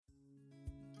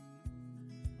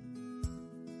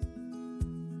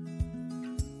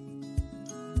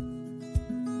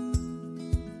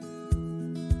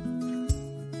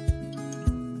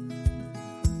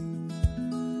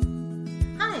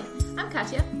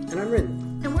Katya. And I'm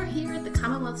Rin. And we're here at the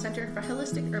Commonwealth Center for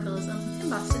Holistic Herbalism in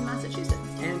Boston, Massachusetts.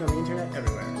 And on the internet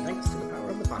everywhere, thanks to the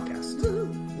power of the podcast.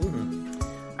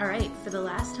 Mm-hmm. All right, for the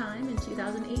last time in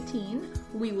 2018,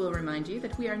 we will remind you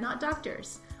that we are not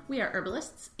doctors. We are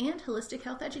herbalists and holistic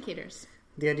health educators.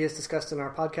 The ideas discussed in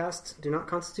our podcast do not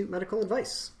constitute medical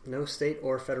advice. No state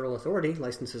or federal authority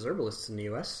licenses herbalists in the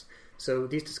U.S., so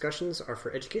these discussions are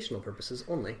for educational purposes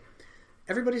only.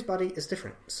 Everybody's body is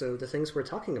different, so the things we're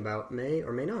talking about may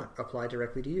or may not apply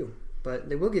directly to you, but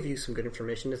they will give you some good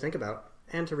information to think about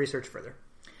and to research further.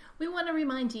 We want to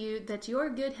remind you that your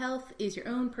good health is your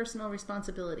own personal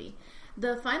responsibility.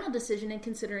 The final decision in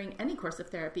considering any course of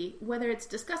therapy, whether it's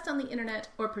discussed on the internet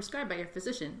or prescribed by your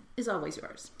physician, is always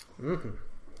yours. Mm-hmm.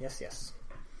 Yes.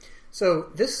 So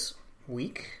this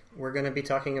week, we're going to be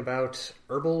talking about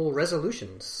herbal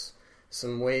resolutions.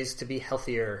 Some ways to be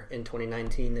healthier in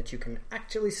 2019 that you can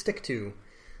actually stick to.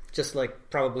 Just like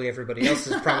probably everybody else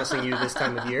is promising you this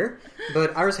time of year.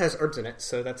 But ours has herbs in it,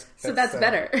 so that's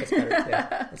better. That's better, yeah.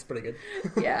 That's pretty good.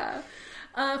 Yeah.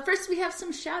 First, we have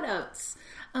some shout-outs.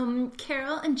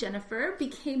 Carol and Jennifer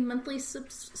became monthly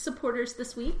supporters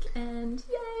this week, and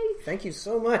yay! Thank you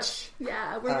so much.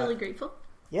 Yeah, we're really grateful.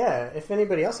 Yeah, if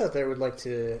anybody else out there would like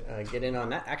to get in on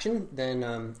that action,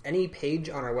 then any page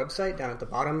on our website down at the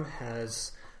bottom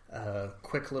has a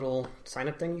quick little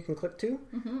sign-up thing you can click to.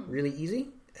 Mm-hmm. Really easy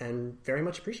and very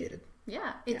much appreciated.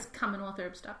 Yeah, it's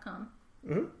commonwealthherbs.com.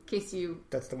 Mm-hmm. In case you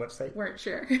That's the website. Weren't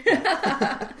sure.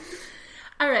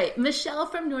 All right, Michelle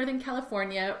from Northern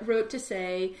California wrote to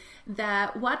say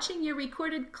that watching your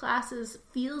recorded classes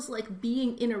feels like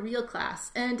being in a real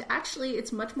class, and actually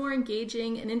it's much more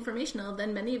engaging and informational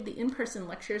than many of the in-person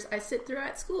lectures I sit through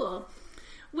at school,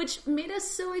 which made us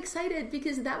so excited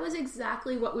because that was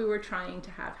exactly what we were trying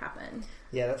to have happen.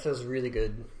 Yeah, that feels really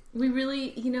good. We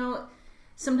really,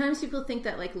 sometimes people think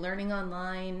that like learning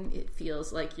online, it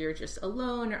feels like you're just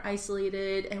alone or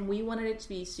isolated, and we wanted it to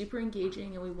be super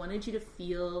engaging and we wanted you to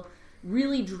feel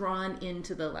really drawn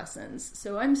into the lessons.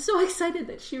 So I'm so excited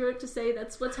that she wrote to say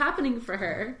that's what's happening for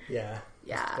her. Yeah.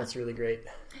 That's really great.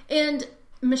 And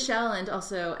Michelle and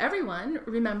also everyone,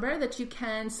 remember that you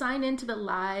can sign into the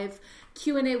live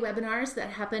Q&A webinars that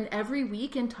happen every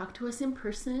week and talk to us in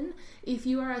person. If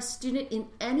you are a student in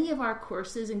any of our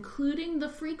courses, including the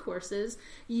free courses,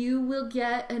 you will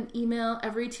get an email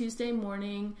every Tuesday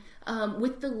morning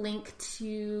with the link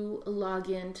to log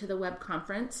in to the web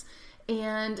conference.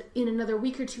 And in another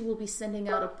week or two, we'll be sending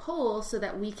out a poll so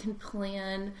that we can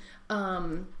plan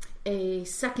a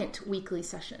second weekly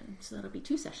session. So that'll be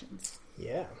 2 sessions.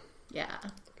 Yeah.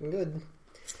 Looking good.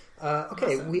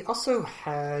 Okay, awesome. We also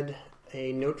had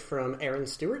a note from Erin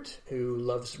Stewart, who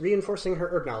loves reinforcing her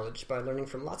herb knowledge by learning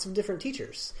from lots of different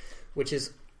teachers, which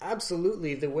is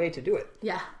absolutely the way to do it.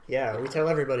 Yeah, we tell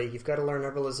everybody you've got to learn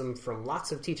herbalism from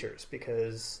lots of teachers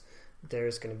because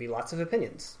there's going to be lots of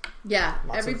opinions. Yeah,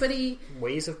 lots of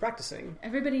ways of practicing.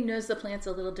 Everybody knows the plants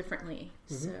a little differently,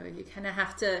 so you kind of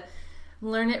have to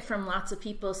learn it from lots of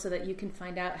people so that you can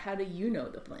find out how do you know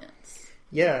the plants.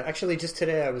 Yeah, actually, just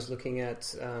today I was looking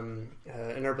at an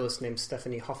herbalist named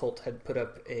Stephanie Hoffold had put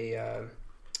up a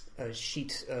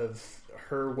sheet of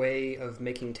her way of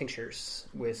making tinctures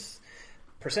with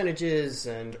percentages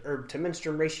and herb to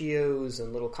menstruum ratios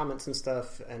and little comments and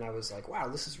stuff, and I was like, wow,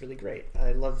 this is really great.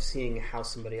 I love seeing how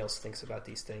somebody else thinks about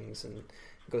these things and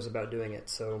goes about doing it,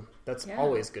 so that's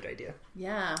always a good idea.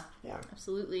 Yeah,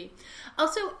 absolutely.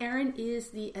 Also, Erin is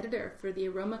the editor for the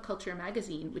Aroma Culture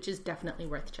magazine, which is definitely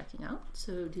worth checking out,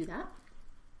 so do that.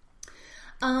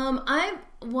 I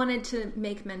wanted to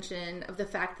make mention of the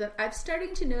fact that I'm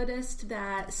starting to notice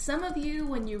that some of you,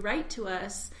 when you write to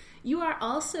us, you are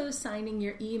also signing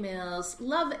your emails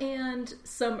love and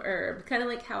some herb, kind of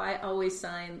like how I always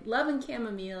sign love and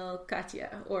chamomile,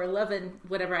 Katya, or love and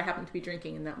whatever I happen to be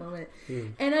drinking in that moment.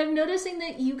 And I'm noticing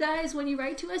that you guys, when you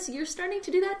write to us, you're starting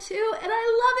to do that too, and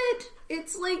I love it.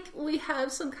 It's like we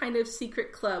have some kind of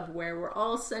secret club where we're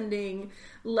all sending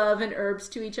love and herbs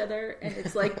to each other, and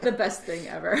it's like the best thing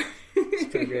ever.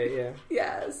 It's pretty great, yeah.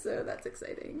 Yeah, so that's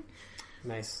exciting.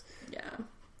 Nice. Yeah.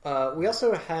 We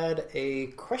also had a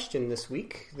question this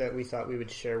week that we thought we would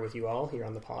share with you all here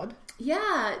on the pod.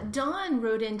 Yeah, Dawn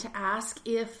wrote in to ask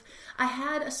if I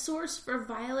had a source for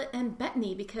violet and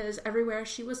betony because everywhere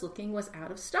she was looking was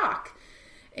out of stock.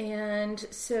 And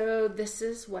so this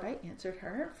is what I answered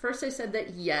her. First I said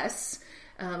that yes,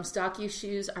 stock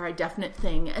issues are a definite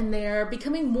thing, and they're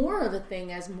becoming more of a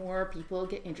thing as more people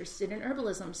get interested in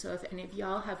herbalism. So if any of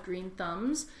y'all have green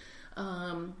thumbs,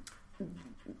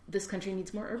 this country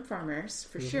needs more herb farmers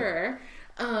for sure.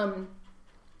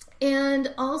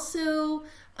 And also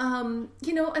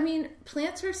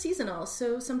Plants are seasonal,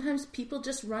 so sometimes people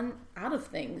just run out of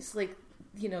things. Like,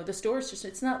 the stores just,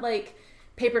 it's not like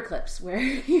paper clips where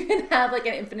you can have like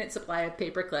an infinite supply of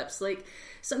paper clips. Like,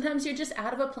 sometimes you're just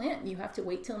out of a plant and you have to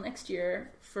wait till next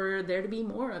year for there to be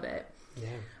more of it.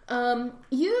 Yeah.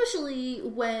 Usually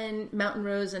when Mountain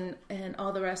Rose and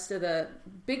all the rest of the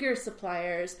bigger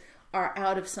suppliers are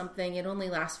out of something, it only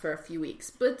lasts for a few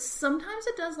weeks. But sometimes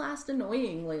it does last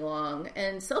annoyingly long,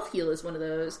 and Self-Heal is one of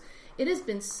those. It has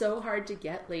been so hard to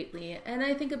get lately, and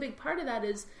I think a big part of that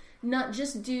is not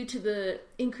just due to the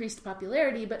increased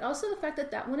popularity, but also the fact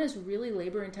that one is really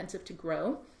labor-intensive to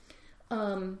grow.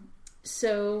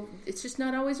 So it's just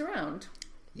not always around.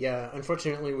 Yeah,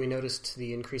 unfortunately, we noticed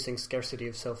the increasing scarcity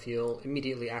of Self-Heal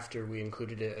immediately after we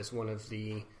included it as one of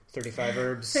the 35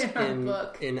 herbs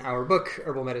in our book,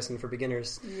 Herbal Medicine for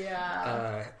Beginners.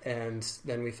 Yeah. And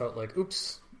then we felt like,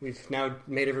 oops, we've now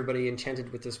made everybody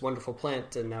enchanted with this wonderful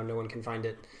plant, and now no one can find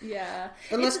it. Yeah.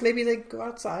 Unless maybe they go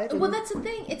outside. Well, that's the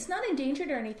thing. It's not endangered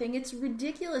or anything. It's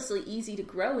ridiculously easy to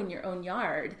grow in your own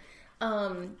yard.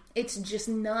 It's just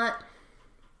not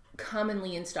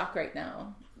commonly in stock right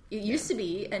now. It used to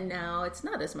be, and now it's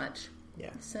not as much.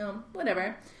 Yeah. So,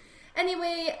 whatever.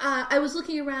 Anyway, I was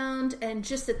looking around, and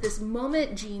just at this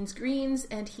moment, Jean's Greens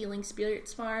and Healing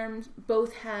Spirits Farms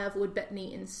both have wood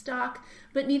betony in stock,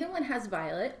 but neither one has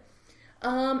violet.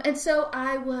 And so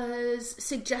I was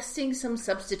suggesting some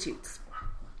substitutes.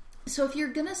 So if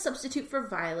you're going to substitute for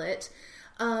violet,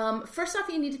 first off,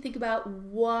 you need to think about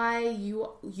why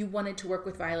you wanted to work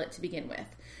with violet to begin with.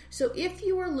 So if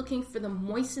you were looking for the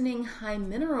moistening high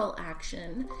mineral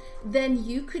action, then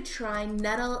you could try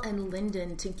nettle and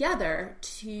linden together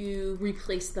to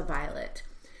replace the violet.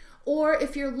 Or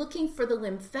if you're looking for the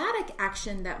lymphatic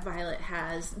action that violet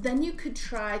has, then you could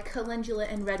try calendula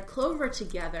and red clover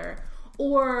together,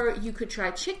 or you could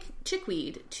try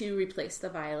chickweed to replace the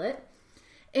violet.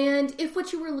 And if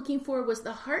what you were looking for was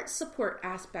the heart support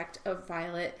aspect of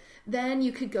violet, then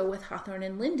you could go with hawthorn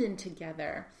and linden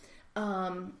together.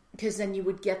 Because then you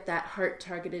would get that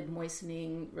heart-targeted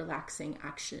moistening, relaxing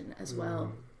action as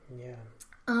well. Yeah.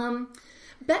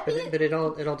 But it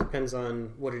all depends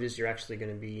on what it is you're actually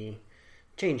going to be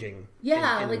changing.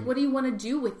 Yeah, like what do you want to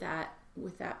do with that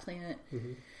plant?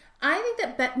 Mm-hmm. I think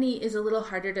that betony is a little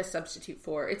harder to substitute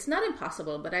for. It's not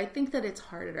impossible, but I think that it's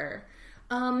harder.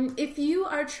 If you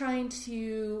are trying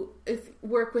to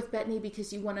work with betony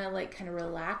because you want to like kind of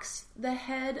relax the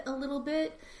head a little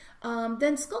bit,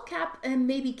 then skullcap and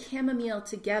maybe chamomile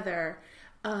together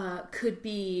could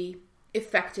be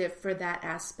effective for that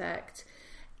aspect.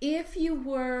 If you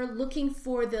were looking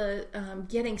for the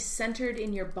getting centered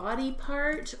in your body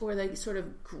part or the sort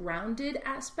of grounded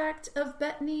aspect of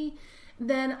betony,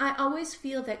 then I always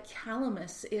feel that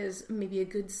calamus is maybe a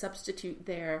good substitute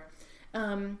there.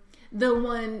 The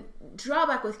one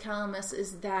drawback with calamus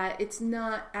is that it's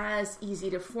not as easy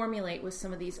to formulate with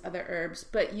some of these other herbs,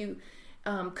 but you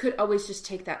could always just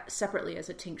take that separately as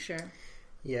a tincture.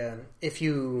 Yeah, if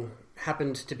you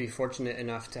happened to be fortunate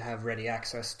enough to have ready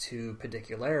access to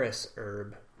pedicularis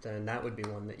herb, then that would be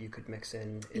one that you could mix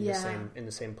in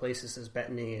the same places as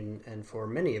betony and for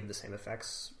many of the same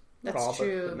effects. Not all,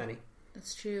 but many.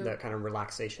 That's true. That kind of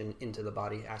relaxation into the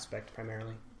body aspect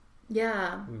primarily.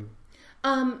 Yeah.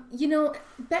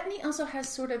 Betony also has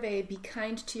sort of a be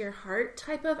kind to your heart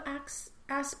type of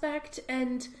aspect,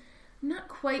 and not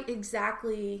quite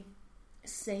exactly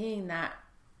saying that.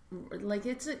 Like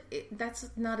that's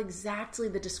not exactly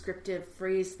the descriptive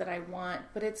phrase that I want,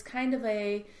 but it's kind of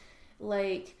a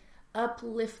like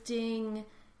uplifting,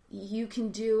 you can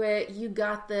do it, you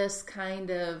got this kind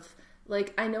of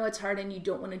like, I know it's hard and you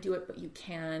don't want to do it, but you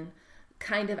can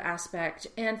kind of aspect.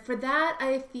 And for that,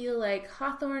 I feel like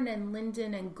hawthorn and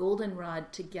linden and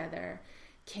goldenrod together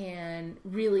can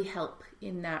really help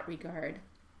in that regard.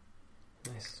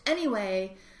 Nice.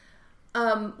 Anyway,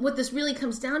 what this really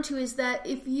comes down to is that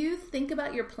if you think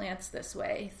about your plants this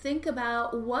way, think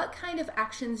about what kind of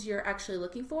actions you're actually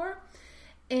looking for.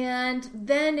 And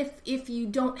then if you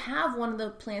don't have one of the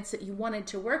plants that you wanted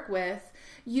to work with,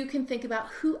 you can think about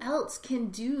who else can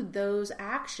do those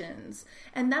actions.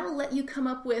 And that'll let you come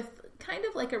up with kind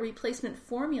of like a replacement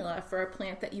formula for a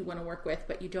plant that you want to work with,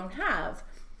 but you don't have.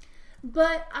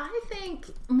 But I think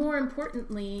more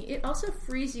importantly, it also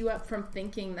frees you up from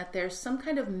thinking that there's some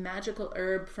kind of magical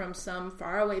herb from some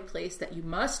faraway place that you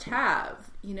must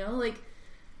have. Like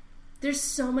there's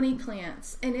so many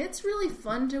plants, and it's really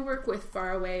fun to work with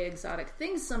faraway exotic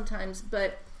things sometimes.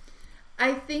 But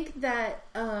I think that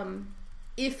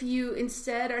if you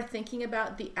instead are thinking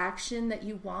about the action that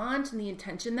you want and the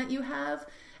intention that you have,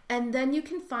 and then you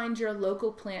can find your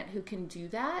local plant who can do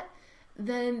that,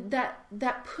 then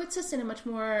that puts us in a much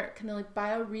more kind of like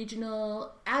bioregional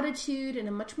attitude and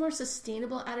a much more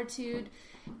sustainable attitude.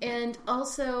 And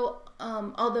also,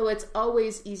 although it's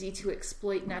always easy to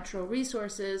exploit natural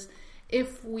resources,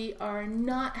 if we are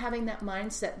not having that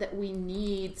mindset that we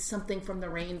need something from the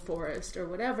rainforest or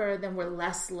whatever, then we're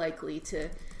less likely to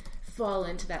fall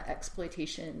into that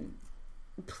exploitation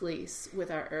place with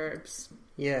our herbs.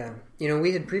 Yeah.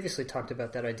 We had previously talked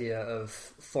about that idea of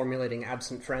formulating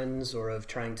absent friends, or of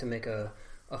trying to make a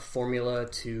formula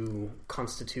to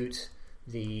constitute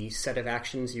the set of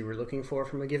actions you were looking for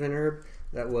from a given herb.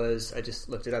 That was, I just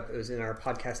looked it up, it was in our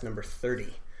podcast number 30.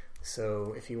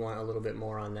 So if you want a little bit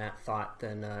more on that thought,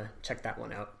 then check that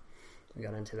one out. We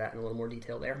got into that in a little more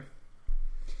detail there.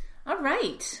 All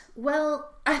right.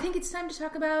 Well, I think it's time to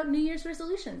talk about New Year's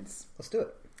resolutions. Let's do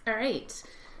it. All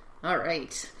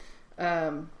right.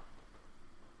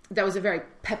 That was a very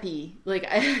peppy, like,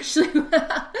 I'm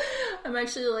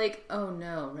actually like, oh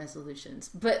no, resolutions.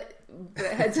 But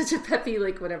I had such a peppy,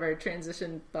 like, whatever,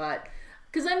 transition thought.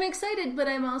 Because I'm excited, but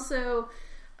I'm also,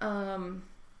 I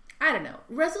don't know.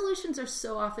 Resolutions are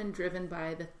so often driven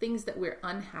by the things that we're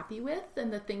unhappy with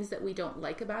and the things that we don't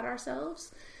like about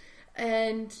ourselves.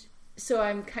 And so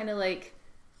I'm kind of like,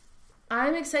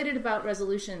 I'm excited about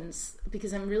resolutions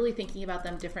because I'm really thinking about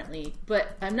them differently,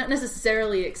 but I'm not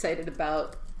necessarily excited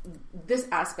about this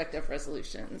aspect of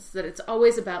resolutions, that it's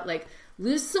always about like,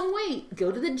 lose some weight,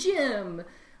 go to the gym.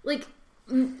 Like,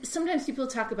 sometimes people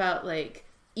talk about like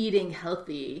eating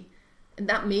healthy, and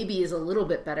that maybe is a little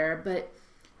bit better, but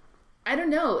I don't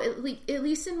know. At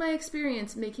least in my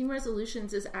experience, making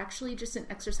resolutions is actually just an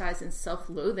exercise in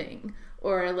self-loathing,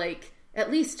 or like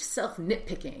at least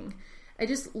self-nitpicking. I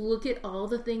just look at all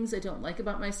the things I don't like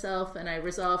about myself and I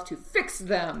resolve to fix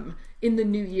them in the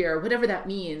new year, whatever that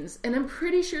means. And I'm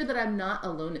pretty sure that I'm not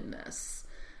alone in this.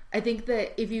 I think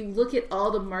that if you look at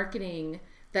all the marketing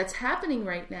that's happening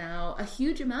right now, a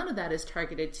huge amount of that is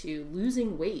targeted to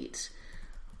losing weight.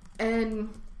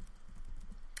 And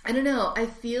I don't know, I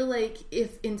feel like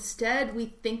if instead we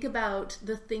think about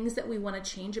the things that we want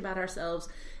to change about ourselves,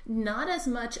 not as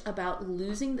much about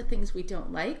losing the things we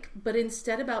don't like, but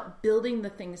instead about building the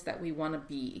things that we want to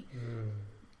be,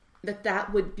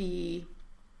 that would be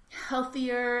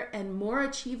healthier and more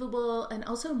achievable and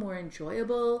also more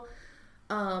enjoyable,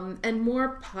 and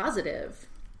more positive.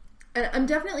 And I'm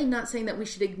definitely not saying that we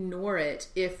should ignore it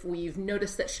if we've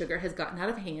noticed that sugar has gotten out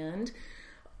of hand,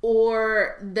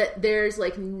 or that there's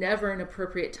like never an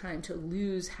appropriate time to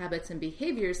lose habits and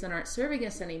behaviors that aren't serving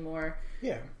us anymore.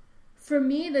 Yeah. For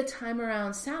me, the time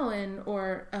around Samhain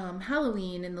or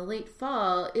Halloween in the late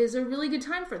fall is a really good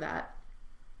time for that.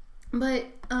 But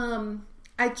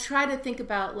I try to think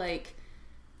about like,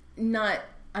 not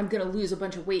I'm going to lose a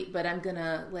bunch of weight, but I'm going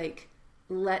to like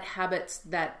let habits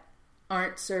that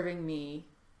aren't serving me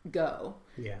go.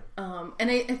 Yeah.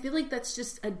 And I feel like that's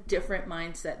just a different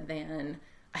mindset than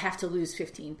I have to lose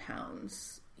 15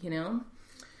 pounds, you know?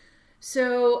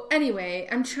 So anyway,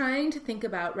 I'm trying to think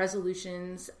about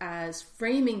resolutions as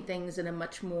framing things in a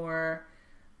much more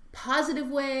positive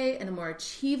way and a more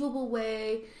achievable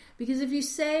way. Because if you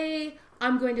say,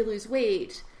 I'm going to lose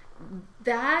weight,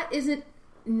 that isn't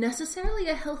necessarily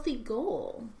a healthy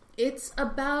goal. It's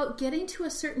about getting to a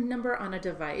certain number on a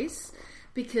device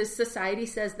because society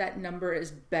says that number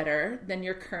is better than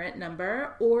your current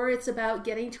number, or it's about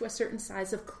getting to a certain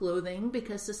size of clothing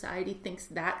because society thinks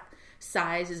that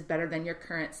size is better than your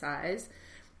current size.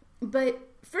 But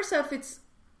first off, it's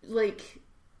like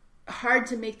hard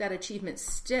to make that achievement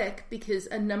stick because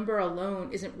a number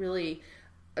alone isn't really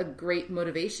a great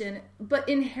motivation. But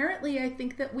inherently, I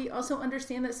think that we also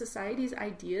understand that society's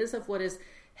ideas of what is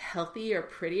healthy or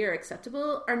pretty or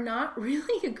acceptable are not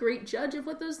really a great judge of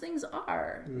what those things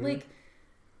are. Mm-hmm. Like,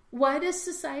 why does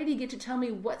society get to tell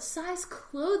me what size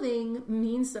clothing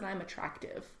means that I'm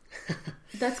attractive?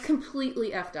 That's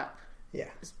completely effed up. Yeah.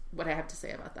 Is what I have to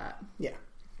say about that. Yeah.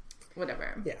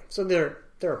 Whatever. Yeah. So there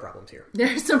are problems here.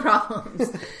 There's some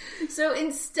problems. So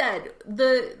instead,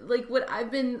 what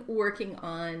I've been working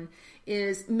on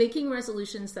is making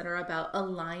resolutions that are about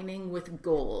aligning with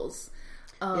goals.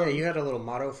 Yeah, you had a little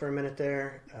motto for a minute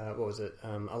there. What was it?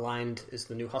 Aligned is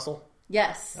the new hustle?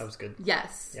 Yes. That was good.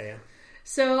 Yes. Yeah.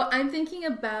 So I'm thinking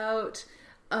about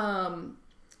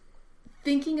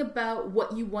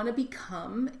what you want to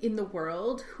become in the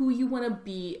world, who you want to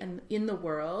be in the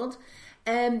world,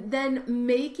 and then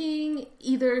making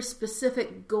either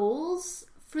specific goals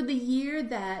for the year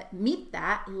that meet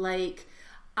that, like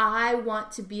I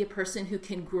want to be a person who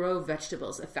can grow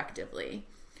vegetables effectively.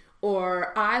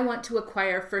 Or I want to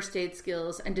acquire first aid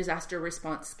skills and disaster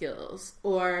response skills.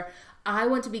 Or I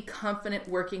want to be confident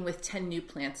working with 10 new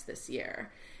plants this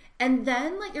year. And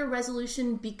then let your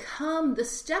resolution become the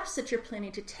steps that you're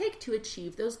planning to take to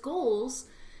achieve those goals,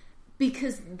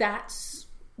 because that's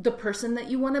the person that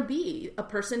you want to be, a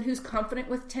person who's confident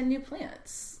with 10 new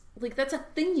plants. Like, that's a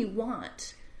thing you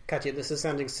want. Katya, this is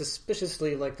sounding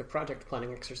suspiciously like the project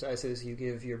planning exercises you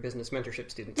give your business mentorship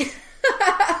students.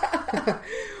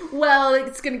 Well,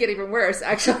 it's going to get even worse,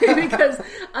 actually, because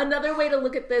another way to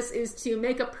look at this is to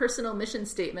make a personal mission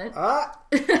statement. I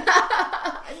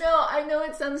know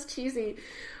it sounds cheesy,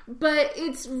 but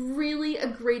it's really a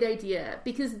great idea,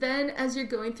 because then as you're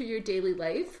going through your daily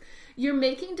life, you're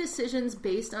making decisions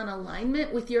based on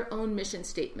alignment with your own mission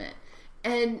statement.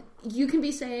 And you can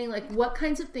be saying, like, what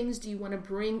kinds of things do you want to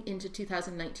bring into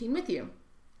 2019 with you?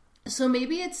 So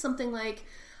maybe it's something like,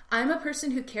 I'm a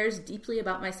person who cares deeply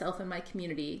about myself and my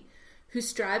community, who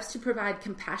strives to provide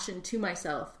compassion to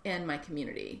myself and my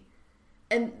community.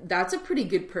 And that's a pretty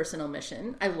good personal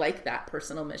mission. I like that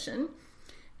personal mission.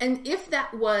 And if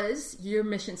that was your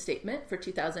mission statement for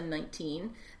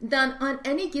 2019, then on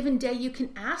any given day you can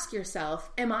ask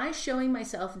yourself, am I showing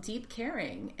myself deep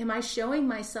caring? Am I showing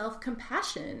myself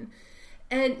compassion?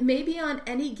 And maybe on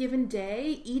any given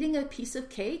day, eating a piece of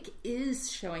cake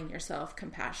is showing yourself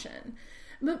compassion.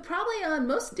 But probably on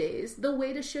most days, the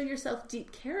way to show yourself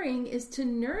deep caring is to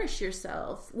nourish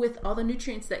yourself with all the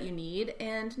nutrients that you need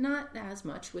and not as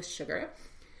much with sugar.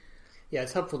 Yeah,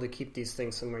 it's helpful to keep these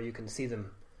things somewhere you can see them.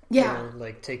 Yeah. You know,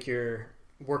 like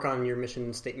work on your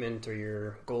mission statement or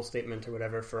your goal statement or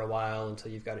whatever for a while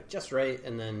until you've got it just right,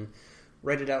 and then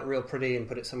write it out real pretty and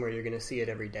put it somewhere you're going to see it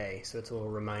every day. So it's a little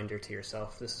reminder to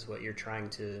yourself, this is what you're trying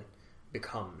to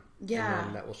become. Yeah. And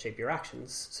then that will shape your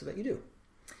actions so that you do.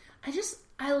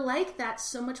 I like that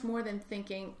so much more than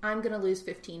thinking I'm going to lose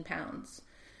 15 pounds,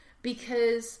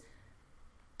 because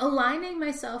aligning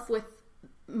myself with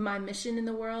my mission in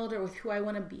the world or with who I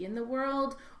want to be in the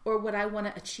world or what I want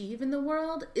to achieve in the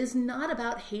world is not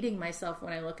about hating myself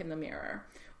when I look in the mirror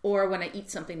or when I eat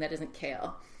something that isn't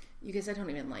kale. You guys, I don't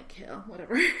even like kale,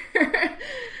 whatever.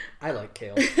 I like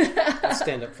kale. I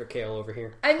stand up for kale over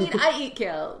here. I mean, I eat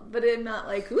kale, but I'm not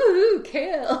like, woohoo,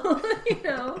 kale, you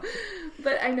know?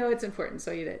 But I know it's important,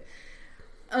 so I eat it.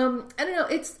 I don't know.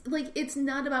 It's like, it's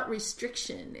not about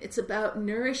restriction. It's about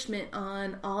nourishment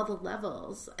on all the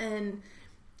levels. And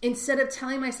instead of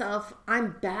telling myself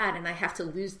I'm bad and I have to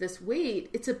lose this weight,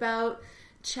 it's about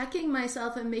checking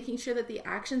myself and making sure that the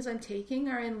actions I'm taking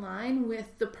are in line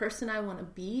with the person I want to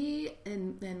be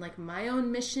and like my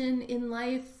own mission in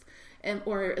life, and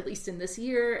or at least in this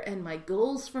year, and my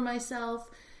goals for myself.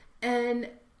 And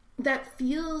that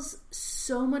feels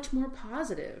so much more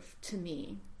positive to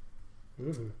me.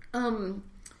 Mm-hmm.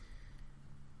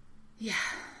 Yeah,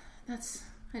 I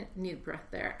need a breath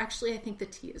there. Actually, I think the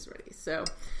tea is ready. So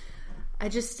I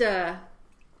just, it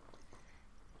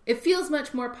feels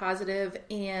much more positive.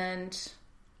 And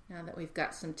now that we've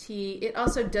got some tea, it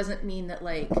also doesn't mean that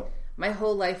like my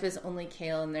whole life is only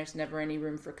kale and there's never any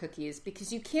room for cookies,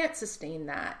 because you can't sustain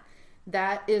that.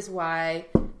 That is why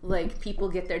like people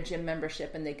get their gym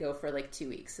membership and they go for like 2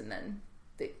 weeks and then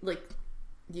they like,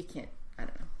 you can't, I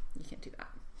don't know. You can't do that.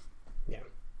 Yeah.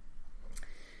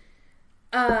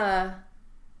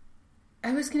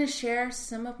 I was going to share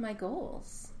some of my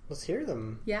goals. Let's hear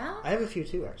them. Yeah? I have a few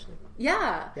too, actually.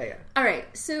 Yeah. Yeah. All right.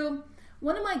 So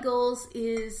one of my goals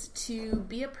is to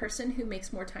be a person who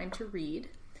makes more time to read,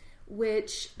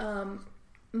 which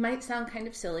might sound kind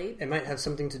of silly. It might have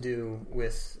something to do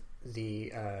with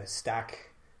the stack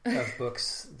of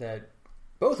books that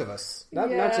both of us, not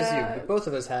just you, but both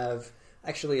of us have.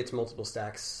 Actually, it's multiple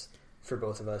stacks for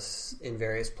both of us in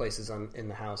various places in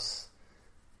the house.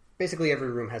 Basically, every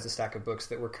room has a stack of books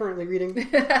that we're currently reading,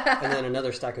 and then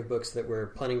another stack of books that we're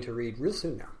planning to read real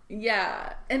soon now.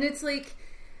 Yeah, and it's like,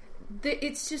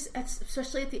 it's just,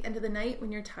 especially at the end of the night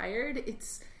when you're tired,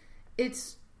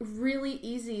 it's really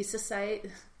easy.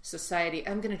 Society,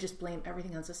 I'm going to just blame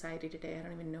everything on society today. I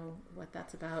don't even know what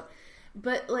that's about.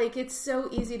 But like, it's so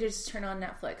easy to just turn on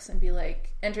Netflix and be like,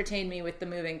 entertain me with the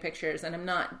moving pictures. And I'm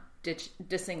not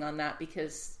dissing on that,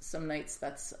 because some nights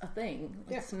that's a thing.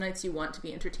 Like, some nights you want to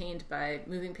be entertained by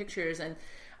moving pictures. And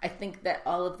I think that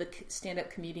all of the stand-up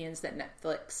comedians that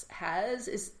Netflix has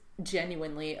is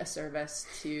genuinely a service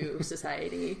to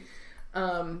society,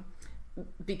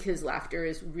 because laughter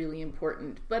is really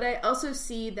important. But I also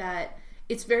see that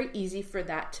it's very easy for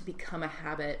that to become a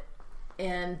habit,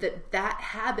 and that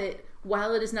habit,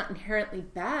 while it is not inherently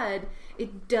bad,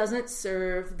 it doesn't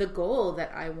serve the goal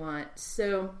that I want.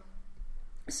 So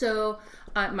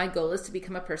my goal is to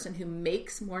become a person who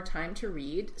makes more time to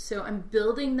read. So I'm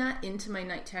building that into my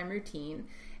nighttime routine.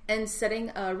 and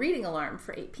setting a reading alarm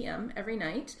for 8 p.m. every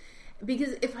night.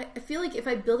 Because I feel like if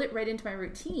I build it right into my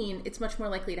routine, it's much more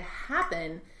likely to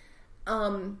happen.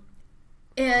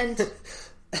 And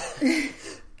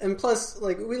and plus,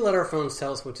 like, we let our phones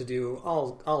tell us what to do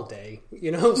all day,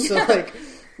 you know? So, like,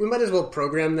 we might as well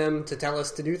program them to tell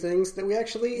us to do things that we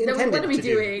actually intended to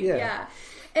do. Yeah.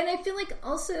 And I feel like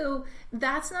also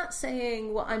that's not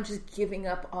saying, well, I'm just giving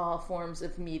up all forms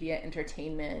of media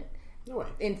entertainment. No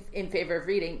way. In favor of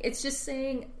reading. It's just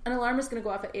saying an alarm is going to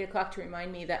go off at 8 o'clock to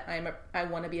remind me that I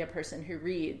want to be a person who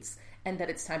reads, and that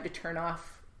it's time to turn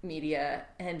off media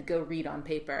and go read on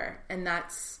paper. And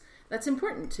that's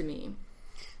important to me.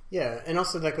 Yeah, and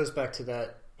also that goes back to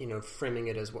that, you know, framing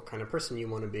it as what kind of person you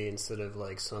want to be instead of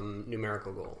like some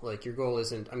numerical goal. Like, your goal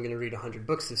isn't, I'm going to read 100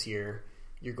 books this year.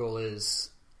 Your goal is,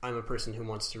 I'm a person who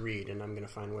wants to read, and I'm going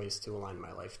to find ways to align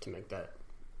my life to make that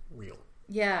real.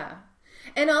 Yeah.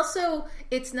 And also,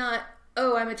 it's not,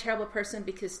 oh, I'm a terrible person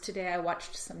because today I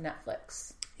watched some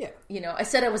Netflix. Yeah. You know, I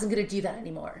said I wasn't going to do that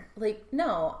anymore. Like,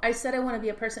 no, I said I want to be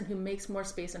a person who makes more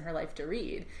space in her life to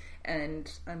read,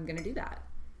 and I'm going to do that.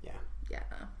 Yeah. Yeah.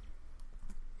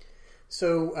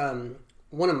 So,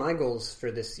 one of my goals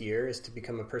for this year is to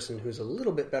become a person who's a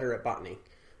little bit better at botany.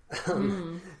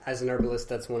 As an herbalist,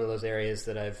 that's one of those areas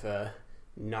that I've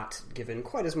not given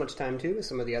quite as much time to as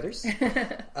some of the others.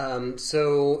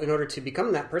 So in order to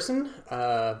become that person,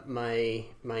 my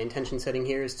intention setting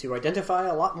here is to identify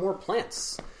a lot more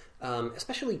plants,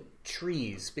 especially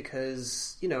trees,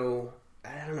 because, you know,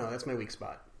 I don't know, that's my weak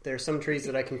spot. There are some trees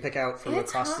that I can pick out from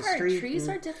across the street. Trees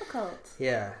are difficult.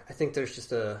 Yeah, I think there's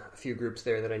just a few groups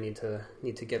there that I need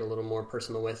to get a little more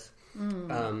personal with.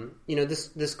 You know,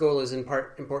 this goal is in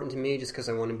part important to me just because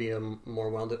I want to be a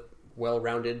more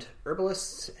well-rounded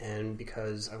herbalist, and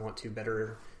because I want to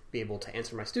better be able to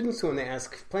answer my students when they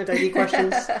ask plant ID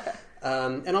questions.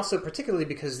 And also particularly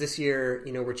because this year,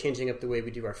 you know, we're changing up the way we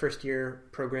do our first year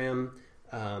program.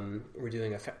 We're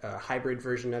doing a hybrid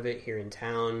version of it here in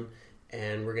town,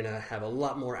 and we're going to have a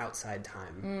lot more outside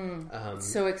time.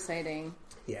 So exciting.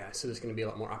 Yeah, so there's going to be a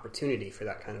lot more opportunity for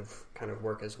that kind of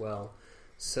work as well.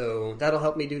 So that'll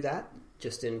help me do that,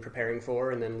 just in preparing for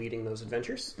and then leading those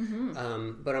adventures.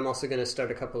 But I'm also going to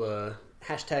start a couple of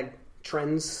hashtag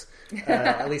trends,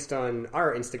 at least on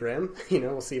our Instagram. You know,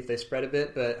 we'll see if they spread a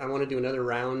bit. But I want to do another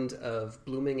round of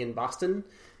blooming in Boston,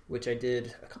 which I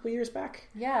did a couple years back.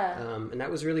 Yeah. And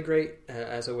that was really great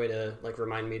as a way to, like,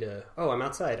 remind me to, oh, I'm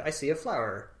outside. I see a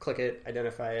flower. Click it,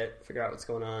 identify it, figure out what's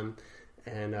going on,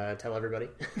 and tell everybody.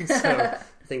 So I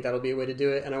think that'll be a way to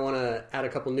do it. And I want to add a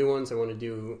couple new ones. I want to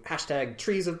do hashtag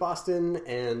trees of Boston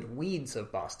and weeds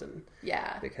of Boston.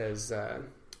 Yeah. Because, I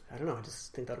don't know, I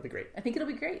just think that'll be great. I think it'll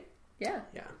be great. Yeah.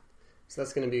 Yeah. So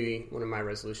that's going to be one of my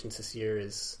resolutions this year,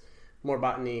 is more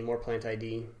botany, more plant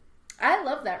ID. I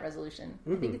love that resolution.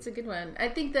 I think it's a good one. I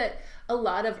think that a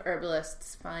lot of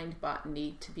herbalists find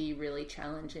botany to be really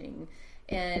challenging.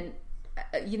 And,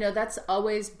 you know, that's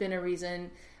always been a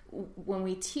reason when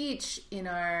we teach in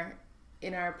our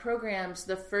programs.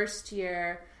 The first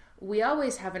year, we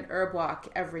always have an herb walk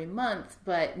every month,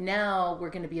 but now we're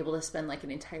going to be able to spend like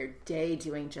an entire day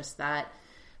doing just that.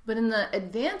 But in the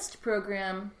advanced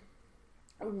program,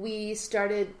 we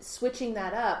started switching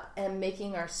that up and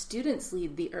making our students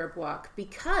lead the herb walk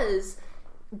because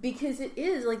it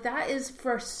is like, that is,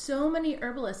 for so many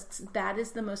herbalists, that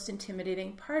is the most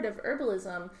intimidating part of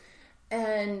herbalism.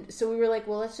 And so we were like,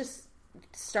 well, let's just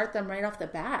start them right off the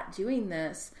bat doing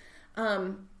this.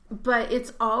 But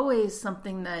it's always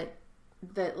something that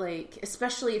like,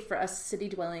 especially for us city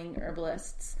dwelling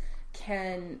herbalists,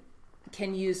 can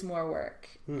use more work.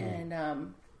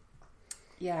 And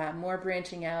yeah, more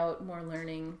branching out, more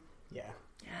learning. Yeah.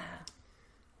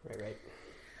 Right.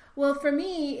 Well, for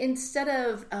me, instead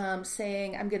of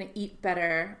saying I'm going to eat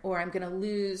better or I'm going to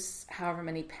lose however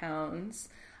many pounds,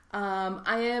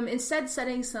 I am instead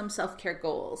setting some self-care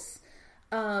goals.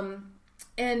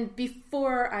 And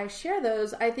before I share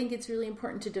those, I think it's really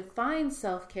important to define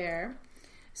self-care.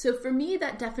 So for me,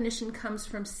 that definition comes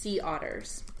from sea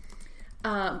otters.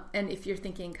 And if you're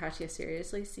thinking, Katya,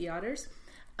 seriously, sea otters?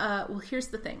 Well, here's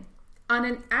the thing. On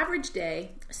an average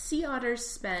day, sea otters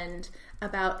spend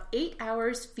about 8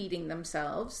 hours feeding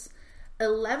themselves,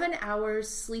 11 hours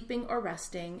sleeping or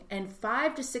resting, and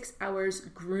 5 to 6 hours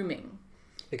grooming.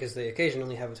 Because they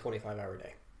occasionally have a 25-hour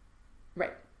day.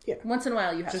 Right. Yeah. Once in a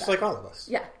while you have just that. Like all of us.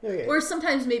 Yeah. Okay. Or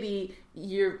sometimes maybe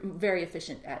you're very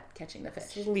efficient at catching the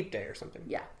fish. It's a leap day or something.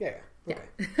 Yeah. Yeah. Okay.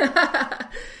 Yeah.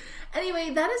 Anyway,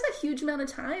 that is a huge amount of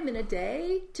time in a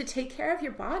day to take care of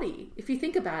your body, if you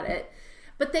think about it.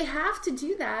 But they have to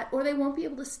do that or they won't be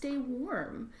able to stay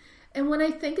warm. And when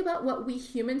I think about what we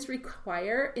humans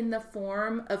require in the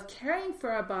form of caring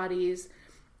for our bodies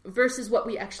versus what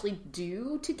we actually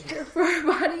do to care for our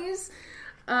bodies,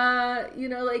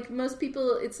 like most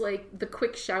people, it's like the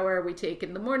quick shower we take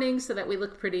in the morning so that we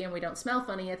look pretty and we don't smell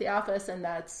funny at the office. And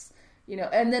that's,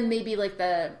 and then maybe like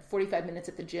the 45 minutes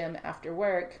at the gym after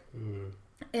work. Mm.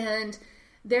 And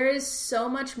there is so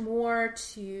much more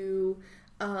to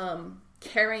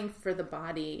caring for the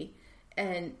body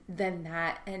than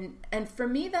that. And for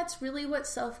me, that's really what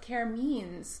self-care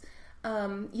means.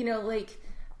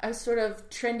 A sort of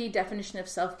trendy definition of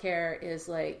self-care is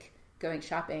like going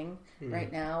shopping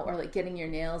right now, or like getting your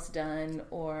nails done,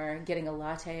 or getting a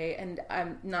latte. And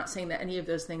I'm not saying that any of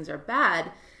those things are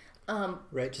bad.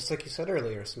 Right, just like you said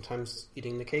earlier, sometimes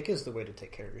eating the cake is the way to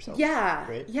take care of yourself. Yeah,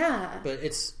 right? Yeah. But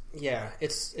it's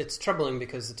troubling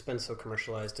because it's been so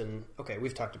commercialized. And okay,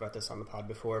 we've talked about this on the pod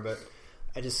before, but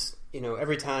I just,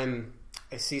 every time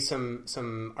I see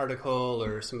some article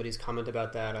or somebody's comment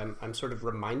about that, I'm sort of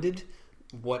reminded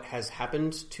what has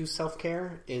happened to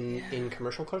self-care in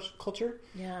commercial culture.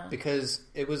 Yeah. Because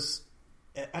it was,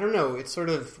 I don't know, it sort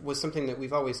of was something that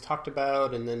we've always talked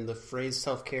about, and then the phrase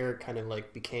self-care kind of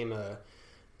like became an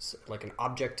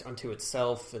object unto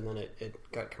itself, and then it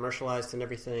got commercialized and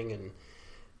everything, and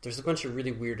there's a bunch of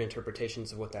really weird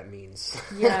interpretations of what that means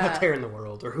out there in the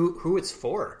world, or who it's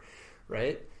for,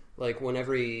 right? Like when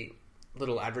every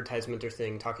little advertisement or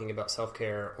thing talking about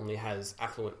self-care only has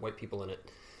affluent white people in it,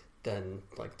 then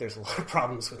like there's a lot of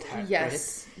problems with that.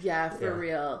 Yes. Right? Yeah, for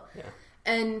real. Yeah.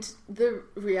 And the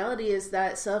reality is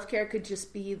that self-care could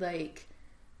just be like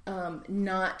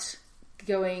not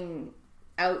going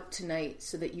out tonight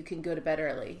so that you can go to bed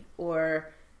early,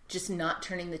 or just not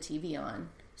turning the TV on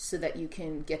so that you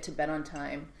can get to bed on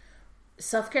time.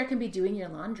 Self-care can be doing your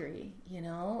laundry,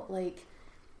 like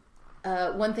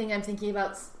one thing I'm thinking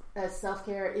about as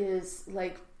self-care is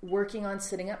like working on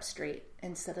sitting up straight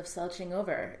instead of slouching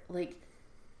over. Like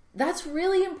that's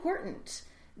really important.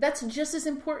 That's just as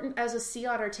important as a sea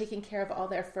otter taking care of all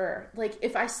their fur. Like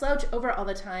if I slouch over all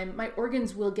the time, my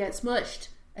organs will get smushed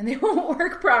and they won't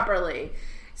work properly.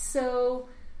 So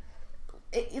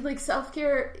like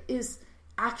self-care is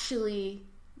actually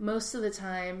most of the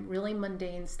time really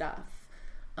mundane stuff.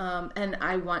 And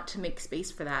I want to make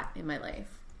space for that in my life.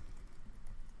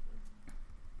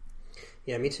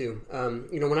 Yeah, me too.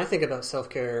 When I think about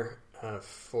self-care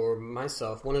for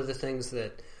myself, one of the things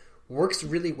that works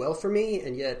really well for me,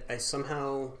 and yet I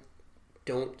somehow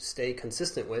don't stay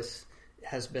consistent with,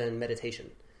 has been meditation.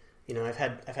 I've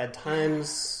had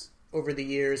times over the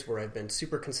years where I've been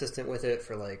super consistent with it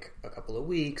for like a couple of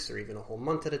weeks or even a whole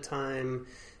month at a time,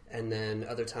 and then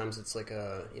other times it's like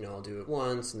I'll do it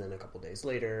once and then a couple of days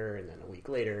later and then a week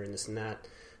later and this and that.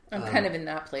 I'm kind of in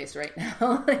that place right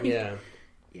now.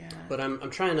 Yeah. But I'm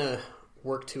trying to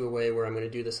work to a way where I'm going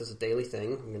to do this as a daily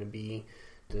thing. I'm going to be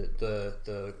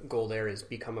the goal there is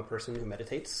become a person who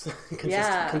meditates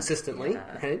consistently,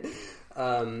 right?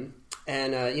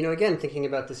 Again, thinking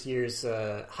about this year's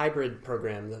hybrid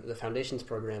program, the Foundations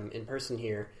program in person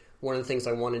here, one of the things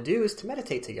I want to do is to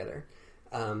meditate together.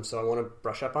 So I want to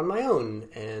brush up on my own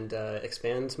and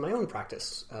expand my own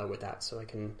practice with that, so I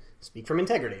can speak from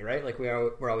integrity, right? Like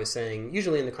we're always saying,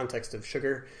 usually in the context of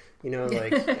sugar,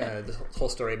 the whole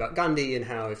story about Gandhi and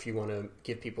how if you want to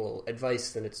give people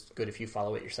advice, then it's good if you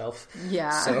follow it yourself. Yeah.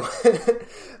 So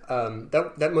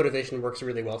that motivation works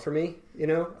really well for me,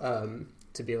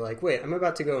 to be like, wait, I'm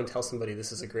about to go and tell somebody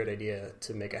this is a great idea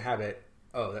to make a habit.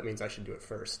 Oh, that means I should do it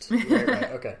first.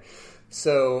 Right. Okay.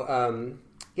 So,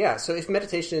 so if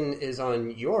meditation is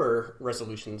on your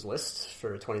resolutions list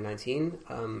for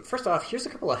 2019, first off, here's a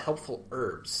couple of helpful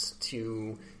herbs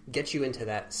to get you into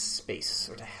that space,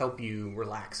 or to help you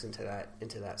relax into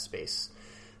that space.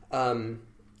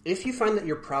 If you find that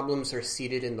your problems are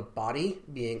seated in the body,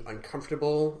 being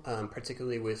uncomfortable,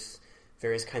 particularly with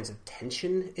various kinds of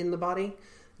tension in the body,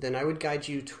 then I would guide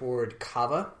you toward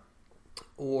kava,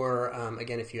 or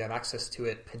again, if you have access to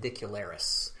it,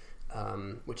 pedicularis.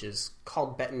 Which is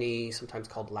called betony, sometimes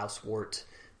called lousewort.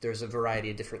 There's a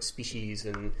variety of different species,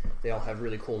 and they all have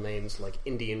really cool names like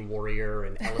Indian warrior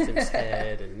and elephant's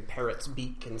head and parrot's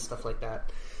beak and stuff like that.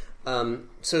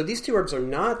 So these two herbs are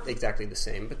not exactly the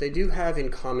same, but they do have in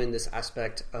common this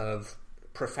aspect of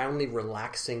profoundly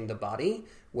relaxing the body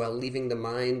while leaving the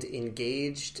mind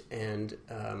engaged and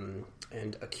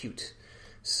acute.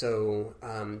 So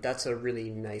that's a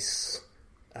really nice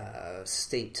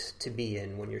state to be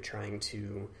in when you're trying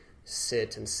to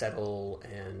sit and settle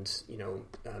and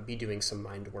be doing some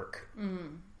mind work.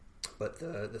 But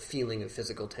the feeling of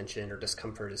physical tension or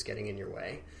discomfort is getting in your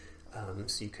way.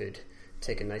 So you could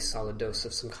take a nice solid dose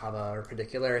of some kava or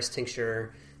pedicularis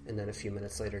tincture, and then a few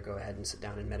minutes later go ahead and sit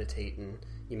down and meditate, and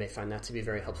you may find that to be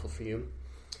very helpful for you.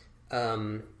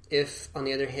 If, on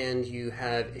the other hand, you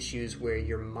have issues where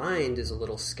your mind is a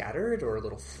little scattered or a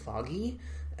little foggy,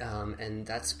 and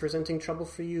that's presenting trouble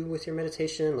for you with your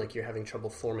meditation, like you're having trouble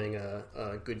forming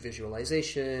a good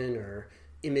visualization or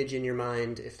image in your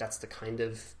mind, if that's the kind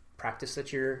of practice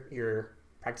that you're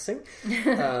practicing,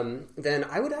 then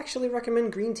I would actually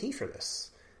recommend green tea for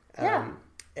this.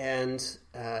 And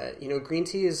green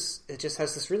tea it just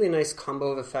has this really nice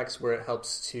combo of effects where it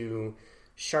helps to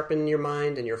sharpen your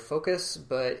mind and your focus,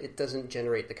 but it doesn't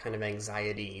generate the kind of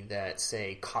anxiety that,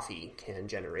 say, coffee can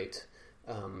generate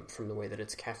from the way that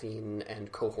its caffeine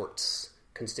and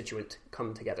constituent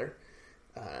come together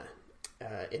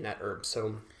in that herb.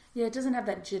 So yeah, it doesn't have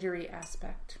that jittery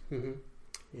aspect. Mm-hmm.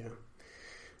 Yeah.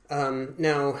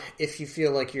 Now, if you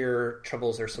feel like your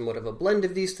troubles are somewhat of a blend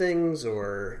of these things,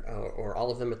 or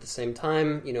all of them at the same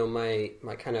time,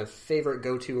 my kind of favorite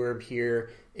go-to herb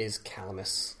here is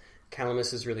calamus.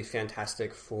 Calamus is really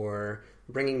fantastic for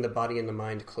bringing the body and the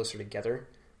mind closer together,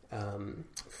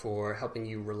 for helping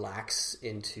you relax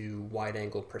into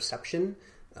wide-angle perception,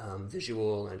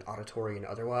 visual and auditory and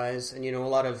otherwise. And, a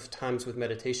lot of times with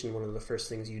meditation, one of the first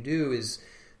things you do is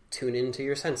tune into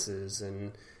your senses,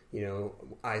 and,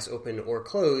 eyes open or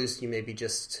closed, you may be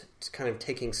just kind of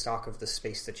taking stock of the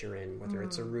space that you're in, whether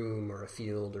it's a room or a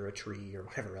field or a tree or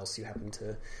whatever else you happen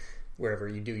to, wherever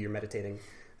you do your meditating.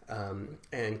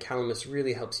 And calamus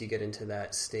really helps you get into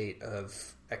that state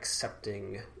of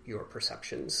accepting your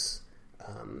perceptions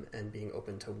and being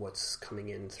open to what's coming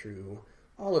in through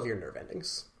all of your nerve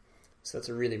endings. So that's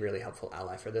a really, really helpful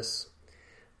ally for this.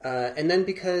 And then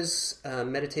because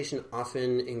meditation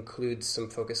often includes some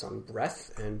focus on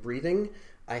breath and breathing,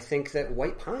 I think that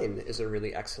white pine is a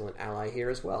really excellent ally here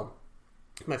as well.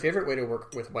 My favorite way to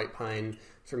work with white pine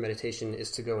for meditation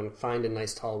is to go and find a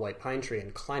nice tall white pine tree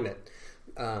and climb it.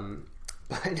 And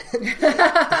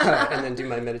then do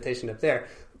my meditation up there.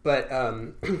 But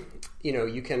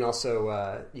you can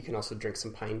also drink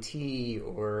some pine tea,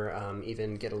 or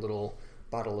even get a little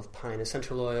bottle of pine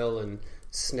essential oil and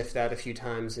sniff that a few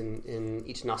times in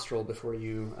each nostril before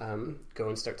you go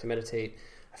and start to meditate.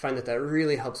 I find that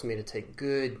really helps me to take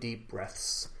good deep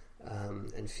breaths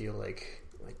and feel like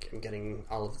I'm getting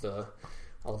all of the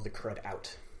crud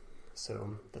out.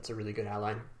 So that's a really good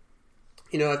ally.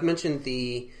 I've mentioned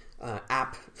the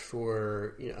app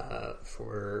for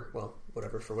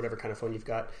whatever kind of phone you've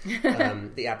got,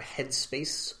 the app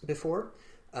Headspace before,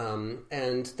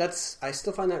 and I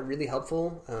still find that really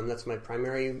helpful. That's my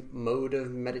primary mode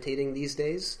of meditating these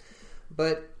days.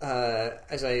 But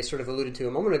as I sort of alluded to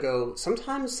a moment ago,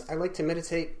 sometimes I like to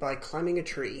meditate by climbing a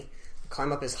tree,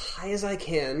 climb up as high as I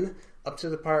can, up to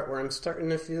the part where I'm starting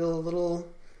to feel a little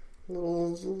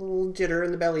jitter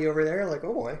in the belly over there, like,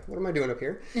 oh boy, what am I doing up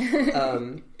here?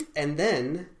 And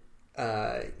then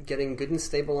getting good and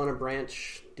stable on a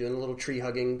branch, doing a little tree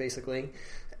hugging, basically,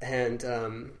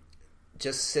 and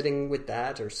just sitting with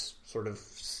that, or sort of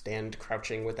stand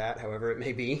crouching with that, however it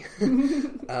may be,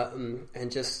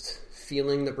 and just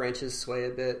feeling the branches sway a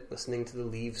bit, listening to the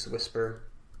leaves whisper,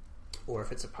 or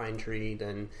if it's a pine tree,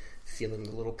 then feeling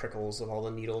the little prickles of all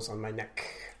the needles on my neck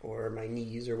or my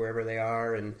knees or wherever they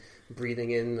are, and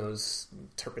breathing in those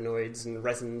terpenoids and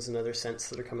resins and other scents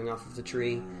that are coming off of the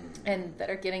tree. And that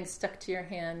are getting stuck to your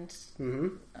hand.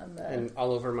 Mm-hmm. And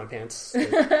all over my pants.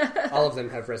 All of them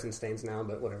have resin stains now,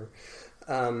 but whatever.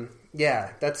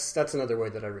 That's another way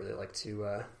that I really like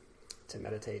to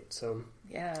meditate. So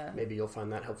yeah, maybe you'll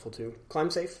find that helpful too. Climb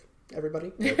safe,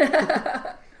 everybody.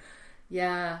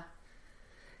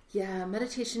 Yeah,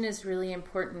 meditation is really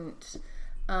important.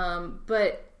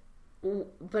 But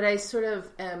I sort of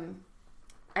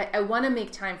I want to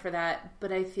make time for that,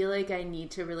 but I feel like I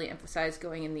need to really emphasize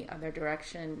going in the other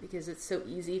direction, because it's so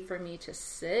easy for me to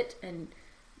sit and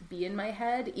be in my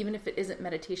head, even if it isn't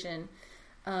meditation.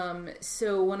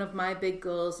 So one of my big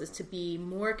goals is to be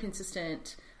more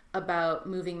consistent about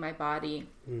moving my body.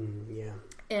 Yeah.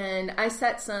 And I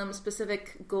set some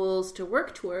specific goals to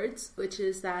work towards, which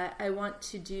is that I want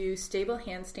to do stable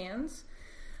handstands.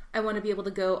 I want to be able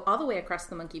to go all the way across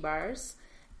the monkey bars.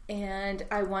 And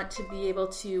I want to be able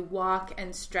to walk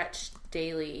and stretch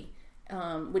daily,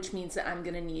 which means that I'm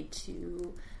going to need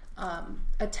to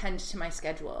attend to my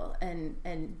schedule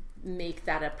and make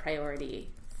that a priority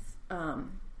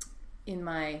in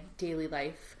my daily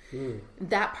life.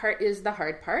 That part is the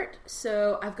hard part.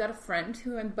 So I've got a friend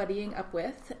who I'm buddying up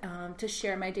with to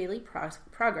share my daily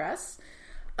progress.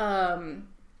 And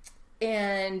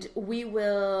we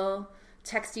will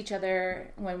text each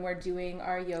other when we're doing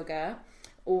our yoga,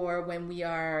 or when we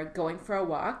are going for a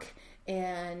walk.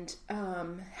 And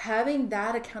having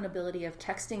that accountability of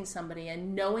texting somebody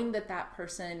and knowing that that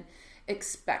person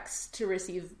expects to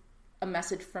receive a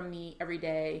message from me every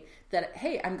day that,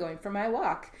 hey, I'm going for my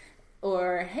walk,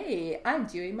 or hey, I'm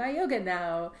doing my yoga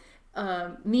now,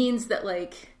 means that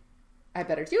like I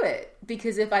better do it.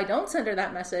 Because if I don't send her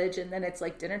that message and then it's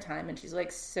like dinner time and she's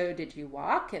like, so did you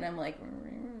walk? And I'm like,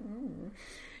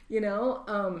 you know?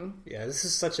 Yeah, this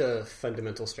is such a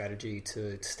fundamental strategy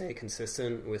to stay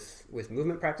consistent with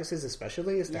movement practices,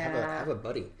 especially, is to have a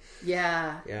buddy.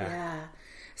 Yeah.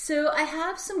 So I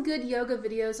have some good yoga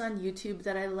videos on YouTube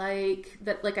that I like,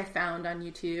 that like I found on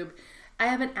YouTube. I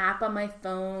have an app on my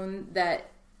phone that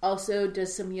also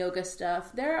does some yoga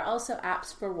stuff. There are also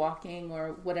apps for walking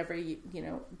or whatever, you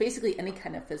know, basically any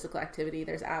kind of physical activity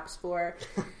there's apps for.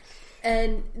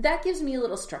 And that gives me a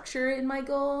little structure in my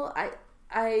goal.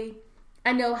 I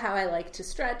know how I like to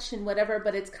stretch and whatever,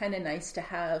 but it's kind of nice to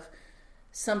have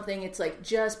something. It's like,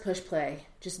 just push play,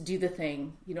 just do the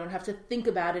thing. You don't have to think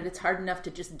about it. It's hard enough to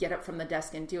just get up from the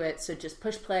desk and do it. So just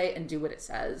push play and do what it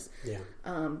says. Yeah.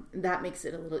 That makes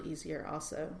it a little easier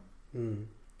also.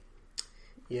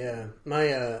 Yeah.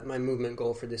 My movement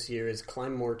goal for this year is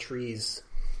climb more trees.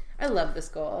 I love this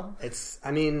goal.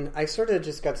 I sort of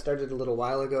just got started a little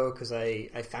while ago because I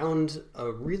found a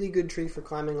really good tree for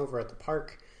climbing over at the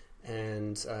park.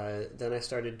 And then I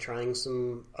started trying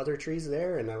some other trees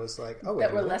there, and I was like, oh, wait,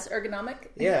 that were less ergonomic?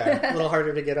 Yeah, a little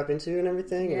harder to get up into and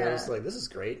everything. Yeah. And I was like, this is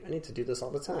great. I need to do this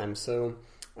all the time. So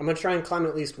I'm going to try and climb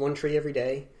at least one tree every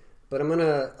day, but I'm going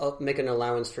to make an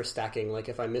allowance for stacking. Like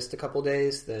if I missed a couple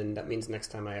days, then that means next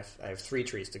time I have 3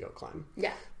 trees to go climb.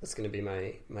 Yeah. That's going to be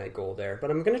my goal there.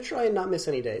 But I'm going to try and not miss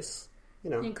any days.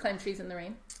 You know. You can climb trees in the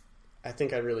rain? I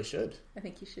think I really should. I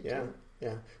think you should too.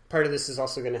 Yeah. Part of this is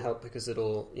also going to help because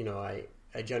it'll, you know, I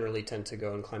generally tend to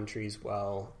go and climb trees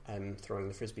while I'm throwing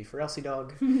the frisbee for Elsie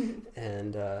Dog.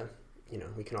 And, you know,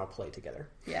 we can all play together.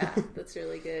 Yeah, that's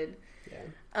really good.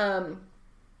 Yeah.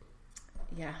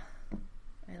 Yeah.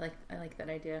 I like that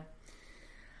idea.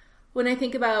 When I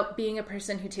think about being a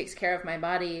person who takes care of my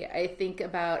body, I think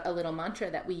about a little mantra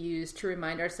that we use to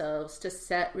remind ourselves to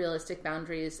set realistic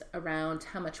boundaries around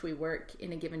how much we work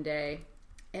in a given day.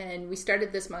 And we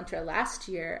started this mantra last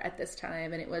year at this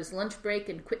time, and it was lunch break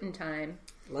and quitting time.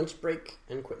 Lunch break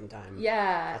and quitting time.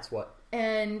 Yeah. That's what.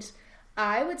 And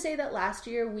I would say that last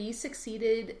year we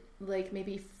succeeded like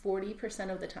maybe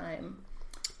 40% of the time.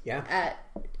 Yeah. At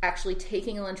actually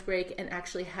taking a lunch break and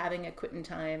actually having a quitting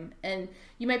time. And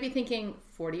you might be thinking,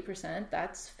 40%,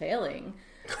 that's failing.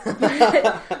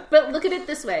 But look at it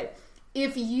this way.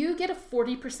 If you get a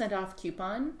 40% off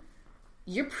coupon,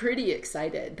 you're pretty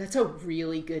excited. That's a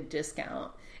really good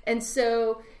discount. And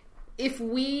so if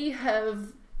we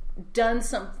have done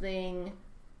something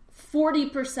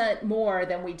 40% more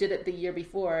than we did it the year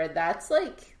before, that's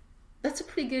a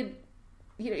pretty good,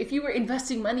 you know, if you were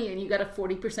investing money and you got a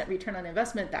 40% return on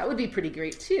investment, that would be pretty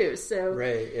great too. So,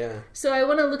 right, yeah. So I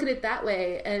want to look at it that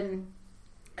way, and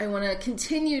I want to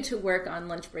continue to work on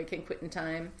lunch break and quitting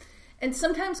time. And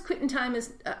sometimes quitting time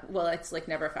is, it's like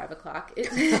never 5 o'clock.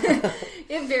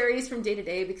 It varies from day to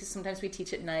day because sometimes we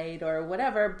teach at night or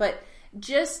whatever. But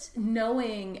just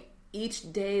knowing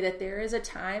each day that there is a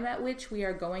time at which we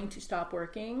are going to stop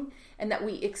working and that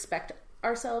we expect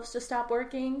ourselves to stop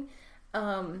working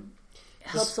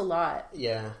helps a lot.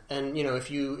 Yeah. And, you know,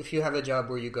 if you have a job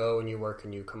where you go and you work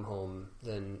and you come home,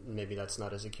 then maybe that's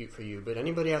not as acute for you. But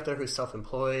anybody out there who's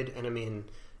self-employed, and I mean,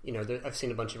 you know, I've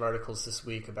seen a bunch of articles this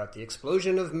week about the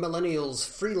explosion of millennials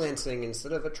freelancing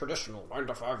instead of a traditional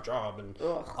 9-to-5 job, and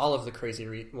all of the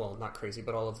crazy, not crazy,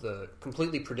 but all of the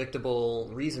completely predictable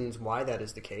reasons why that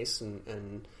is the case,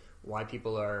 and why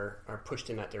people are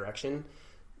pushed in that direction.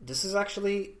 This is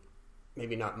actually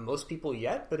maybe not most people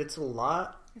yet, but it's a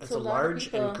lot. It's a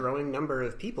large and growing number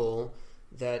of people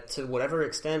that, to whatever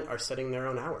extent, are setting their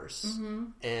own hours. Mm-hmm.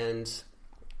 And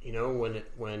you know,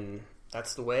 when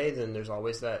that's the way, then there's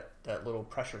always that little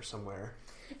pressure somewhere.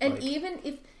 And like,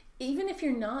 even if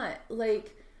you're not,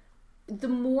 like, the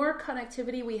more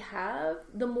connectivity we have,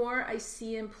 the more I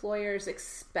see employers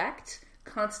expect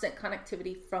constant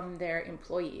connectivity from their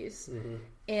employees. Mm-hmm.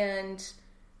 And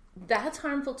that's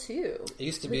harmful too. It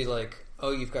used to be like,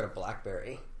 oh, you've got a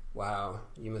BlackBerry. Wow,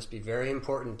 you must be very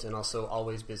important and also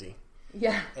always busy.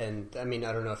 Yeah. And I mean,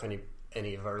 I don't know if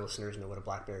any of our listeners know what a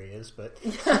BlackBerry is, but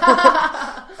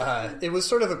it was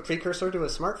sort of a precursor to a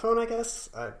smartphone, I guess.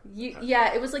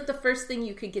 Yeah, it was like the first thing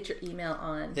you could get your email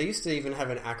on. They used to even have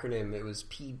an acronym. It was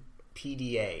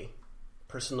PDA,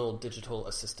 Personal Digital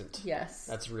Assistant. Yes.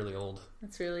 That's really old.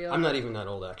 I'm not even that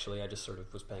old, actually. I just sort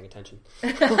of was paying attention.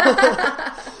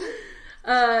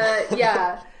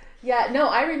 No,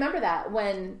 I remember that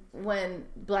when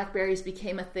Blackberries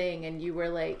became a thing and you were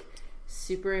like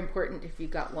super important if you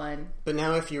got one. But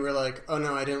now if you were like, oh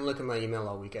no, I didn't look at my email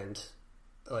all weekend,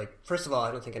 like, first of all,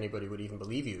 I don't think anybody would even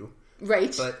believe you.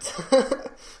 Right.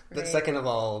 But second of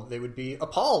all, they would be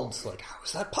appalled. Like, how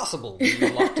is that possible? Were you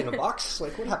locked in a box?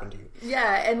 Like, what happened to you?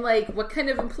 Yeah, and like, what kind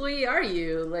of employee are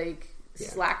you? Like,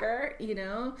 slacker, you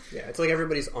know? Yeah, it's like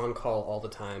everybody's on call all the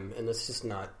time, and that's just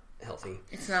not healthy.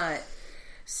 It's not.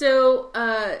 So,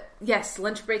 yes,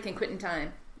 lunch break and quitting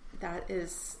time. That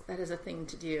is a thing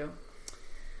to do.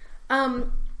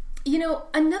 You know,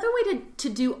 another way to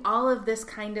do all of this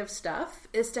kind of stuff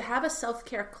is to have a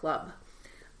self-care club.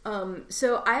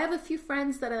 So I have a few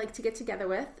friends that I like to get together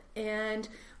with, and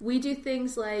we do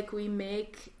things like we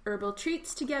make herbal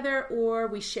treats together, or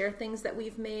we share things that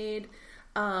we've made.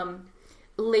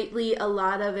 Lately, a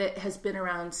lot of it has been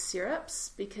around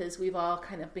syrups because we've all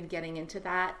kind of been getting into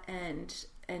that and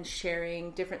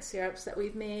sharing different syrups that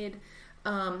we've made.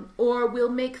 Or we'll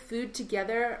make food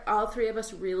together. All three of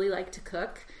us really like to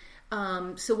cook.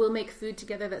 So we'll make food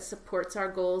together that supports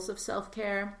our goals of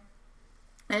self-care.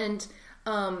 And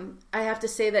I have to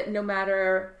say that no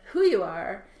matter who you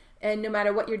are and no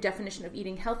matter what your definition of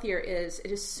eating healthier is,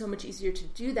 it is so much easier to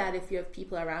do that if you have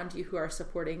people around you who are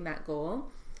supporting that goal.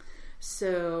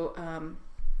 So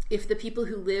if the people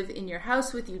who live in your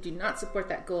house with you do not support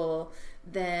that goal,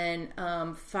 then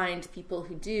find people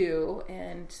who do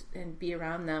and be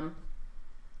around them.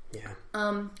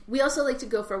 Yeah. We also like to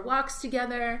go for walks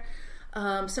together.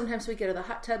 Sometimes we go to the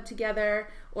hot tub together,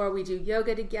 or we do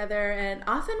yoga together, and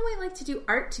often we like to do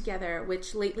art together,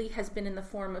 which lately has been in the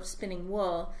form of spinning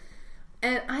wool.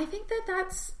 And I think that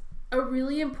that's a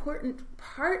really important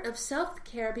part of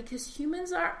self-care because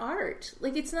humans are art.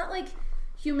 Like, it's not like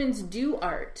humans do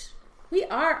art. We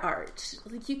are art.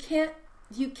 Like, you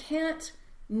can't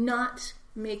not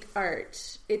make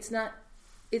art. It's not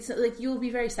like, you'll be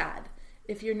very sad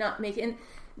if you're not making. And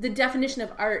the definition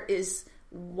of art is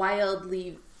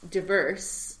wildly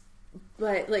diverse,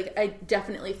 but like, I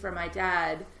definitely, for my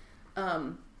dad,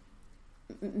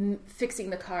 fixing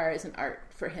the car is an art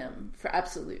for him, for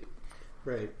absolute.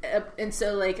 Right. And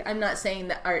so, like, I'm not saying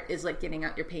that art is like getting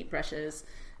out your paintbrushes,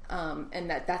 and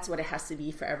that's what it has to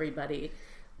be for everybody.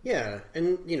 Yeah,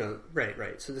 and, you know,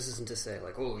 right. So this isn't to say,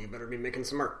 like, oh, you better be making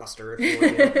some art, Buster. If you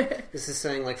want to. This is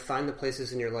saying, like, find the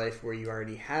places in your life where you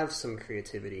already have some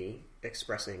creativity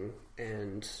expressing,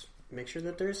 and make sure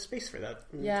that there's space for that,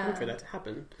 and time for that to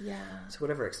happen. Yeah. To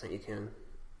whatever extent you can.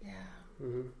 Yeah.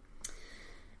 Mm-hmm.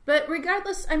 But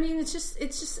regardless, I mean, it's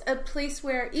just a place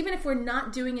where even if we're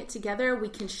not doing it together, we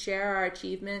can share our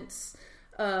achievements.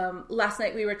 Last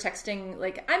night we were texting,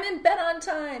 like, I'm in bed on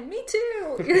time. Me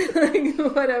too.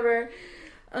 Like, whatever.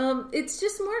 It's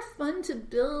just more fun to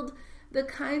build the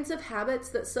kinds of habits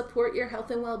that support your health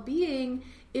and well-being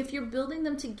if you're building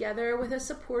them together with a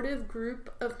supportive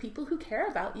group of people who care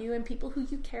about you and people who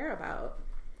you care about.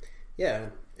 Yeah,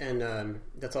 and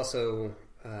that's also...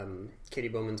 Katie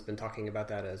Bowman's been talking about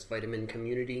that as vitamin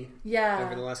community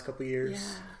over the last couple of years.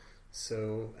 Yeah.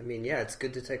 So, I mean, it's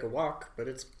good to take a walk, but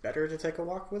it's better to take a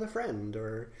walk with a friend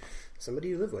or somebody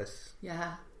you live with.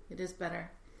 Yeah, it is better.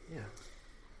 Yeah.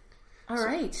 All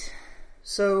right.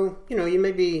 So, you know, you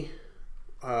may be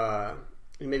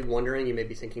wondering, you may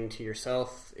be thinking to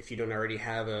yourself, if you don't already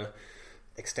have a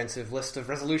extensive list of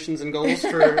resolutions and goals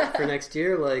for next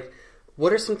year, like,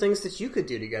 what are some things that you could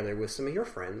do together with some of your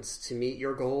friends to meet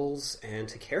your goals and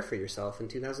to care for yourself in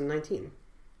 2019?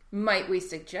 Might we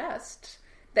suggest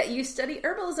that you study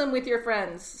herbalism with your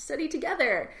friends? Study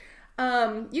together.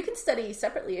 You can study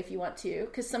separately if you want to,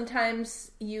 because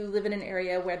sometimes you live in an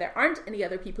area where there aren't any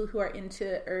other people who are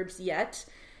into herbs yet.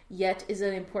 Yet is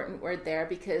an important word there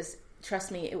because,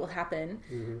 trust me, it will happen.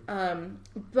 Mm-hmm.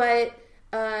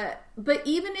 But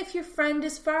even if your friend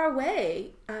is far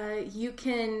away, you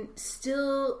can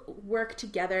still work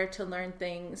together to learn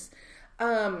things.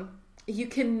 You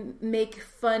can make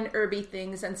fun herby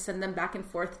things and send them back and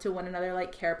forth to one another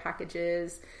like care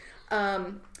packages.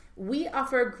 We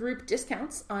offer group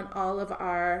discounts on all of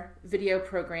our video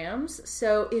programs.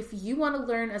 So if you want to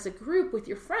learn as a group with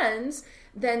your friends,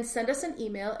 then send us an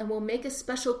email and we'll make a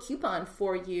special coupon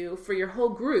for you for your whole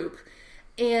group.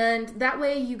 And that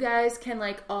way you guys can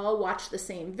like all watch the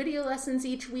same video lessons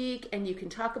each week and you can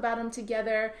talk about them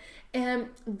together. And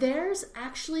there's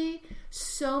actually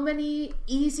so many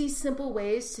easy, simple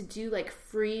ways to do like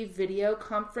free video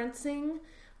conferencing,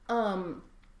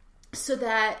 so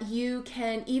that you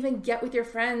can even get with your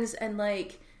friends and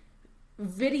like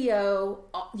video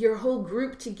your whole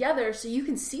group together so you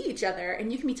can see each other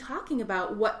and you can be talking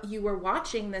about what you were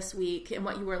watching this week and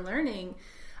what you were learning.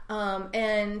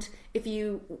 And if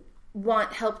you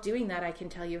want help doing that, I can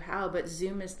tell you how, but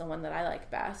Zoom is the one that I like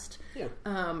best. Yeah.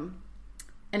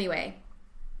 Anyway,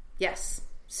 yes.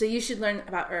 So you should learn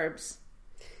about herbs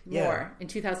more in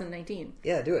 2019.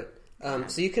 Yeah, do it.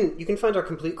 So you can find our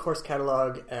complete course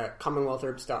catalog at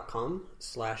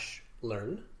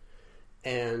commonwealthherbs.com/learn.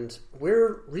 And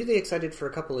we're really excited for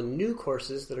a couple of new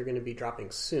courses that are going to be dropping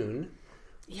soon.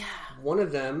 Yeah. One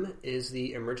of them is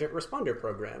the Emergent Responder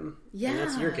Program. Yeah. And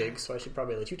that's your gig, so I should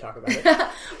probably let you talk about it.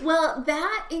 Well,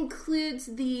 that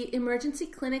includes the Emergency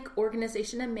Clinic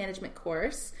Organization and Management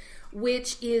course,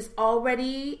 which is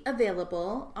already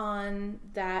available on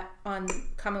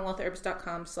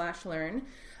commonwealthherbs.com/learn.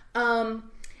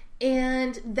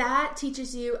 And that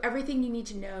teaches you everything you need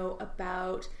to know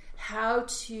about how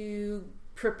to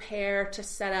prepare to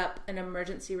set up an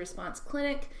emergency response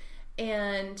clinic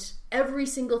and every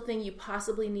single thing you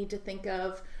possibly need to think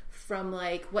of, from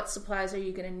like what supplies are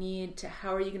you going to need to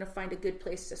how are you going to find a good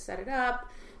place to set it up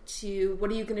to what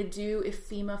are you going to do if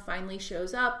FEMA finally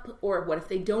shows up or what if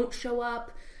they don't show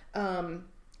up.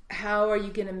 How are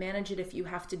you going to manage it if you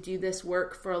have to do this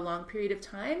work for a long period of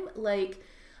time? Like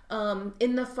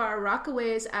in the far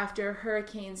Rockaways after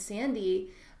Hurricane Sandy,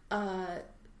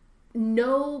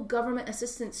 no government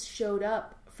assistance showed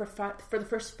up for the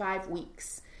first 5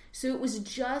 weeks. So it was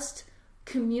just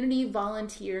community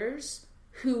volunteers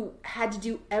who had to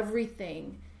do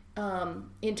everything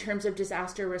in terms of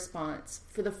disaster response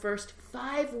for the first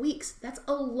 5 weeks. That's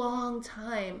a long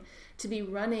time to be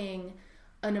running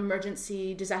an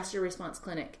emergency disaster response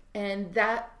clinic. And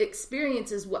that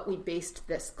experience is what we based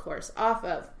this course off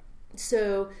of.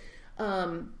 So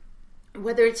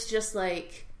whether it's just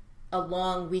like a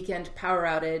long weekend power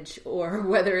outage or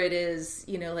whether it is,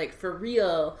 like for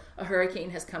real, a hurricane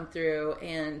has come through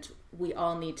and we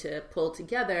all need to pull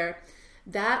together,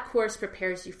 that course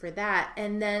prepares you for that.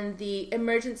 And then the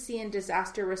emergency and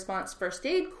disaster response first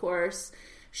aid course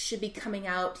should be coming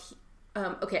out.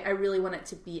 I really want it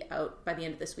to be out by the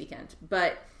end of this weekend,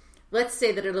 but let's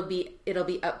say that it'll be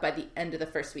up by the end of the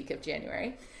first week of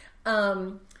January.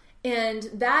 And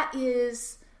that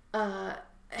is,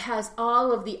 has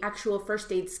all of the actual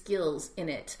first aid skills in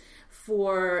it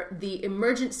for the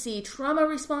emergency trauma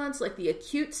response, like the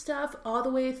acute stuff, all the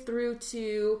way through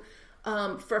to,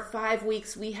 for 5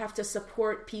 weeks, we have to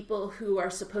support people who are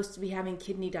supposed to be having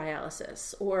kidney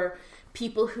dialysis or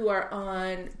people who are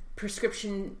on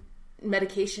prescription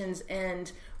medications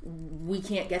and we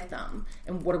can't get them.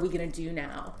 And what are we going to do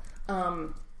now?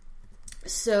 Or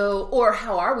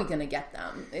how are we going to get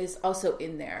them is also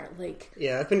in there.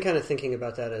 Yeah, I've been kind of thinking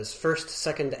about that as first,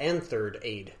 second, and third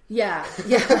aid. Yeah,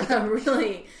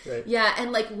 really. Right. Yeah,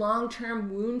 and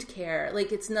long-term wound care.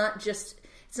 It's not just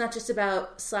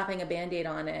about slapping a Band-Aid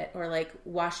on it or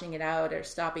washing it out or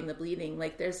stopping the bleeding.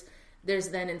 There's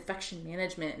then infection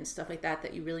management and stuff like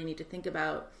that you really need to think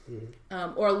about.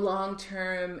 Mm-hmm. Or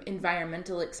long-term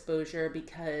environmental exposure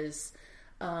because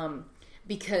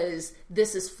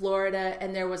this is Florida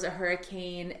and there was a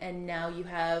hurricane and now you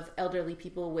have elderly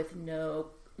people with no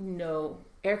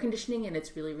air conditioning and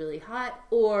it's really, really hot.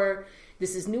 Or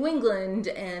this is New England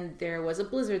and there was a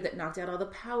blizzard that knocked out all the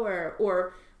power.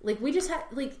 Or we just had,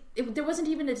 there wasn't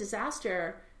even a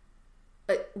disaster.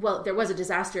 Well, there was a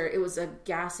disaster. It was a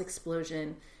gas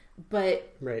explosion.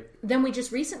 But right. Then we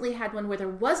just recently had one where there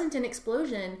wasn't an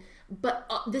explosion,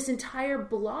 but this entire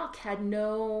block had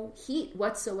no heat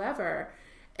whatsoever.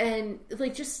 And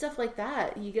just stuff like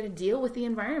that. You got to deal with the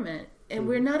environment. And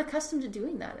we're not accustomed to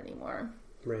doing that anymore.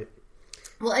 Right.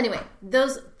 Well, anyway,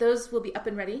 those will be up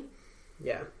and ready.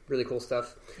 Yeah, really cool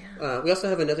stuff. Yeah. We also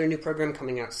have another new program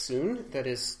coming out soon that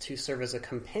is to serve as a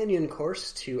companion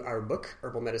course to our book,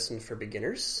 Herbal Medicine for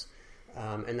Beginners.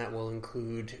 And that will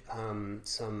include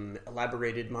some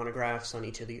elaborated monographs on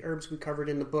each of the herbs we covered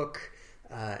in the book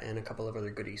and a couple of other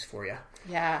goodies for you.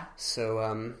 Yeah.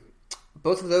 So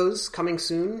both of those coming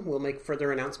soon. We'll make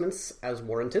further announcements as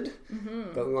warranted,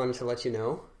 but we wanted to let you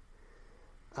know.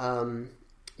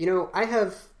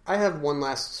 I have one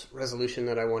last resolution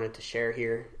that I wanted to share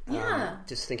here. Yeah.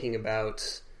 Just thinking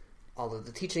about all of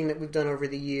the teaching that we've done over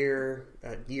the years,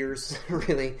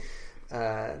 really.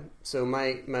 So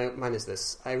mine is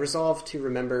this. I resolve to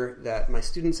remember that my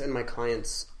students and my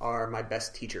clients are my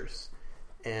best teachers,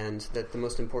 and that the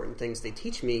most important things they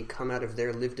teach me come out of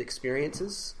their lived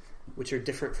experiences, which are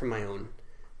different from my own.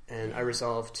 And I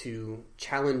resolve to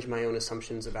challenge my own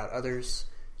assumptions about others,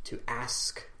 to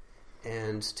ask,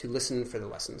 and to listen for the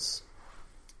lessons.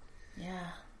 Yeah.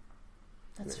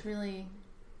 That's really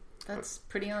That's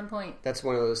pretty on point. That's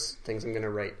one of those things I'm going to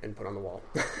write and put on the wall.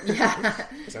 Yeah.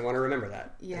 Because I want to remember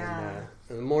that. Yeah.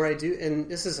 And the more I do, and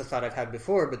this is a thought I've had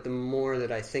before, but the more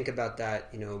that I think about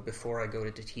that, before I go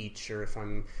to teach, or if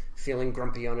I'm feeling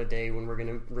grumpy on a day when we're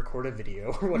going to record a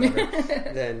video or whatever,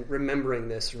 then remembering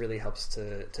this really helps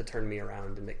to turn me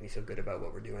around and make me feel good about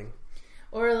what we're doing.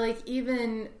 Or like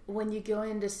even when you go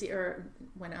in to see, or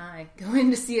when I go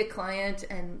in to see a client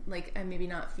and like I'm maybe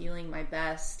not feeling my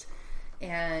best,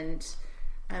 and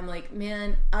I'm like,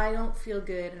 man, I don't feel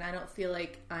good and I don't feel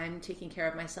like I'm taking care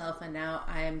of myself, and now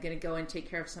I am going to go and take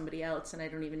care of somebody else, and I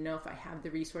don't even know if I have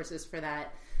the resources for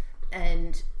that.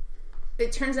 And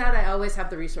it turns out I always have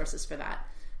the resources for that.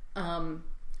 And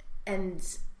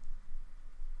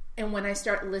when I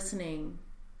start listening,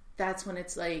 that's when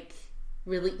it's like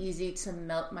really easy to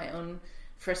melt my own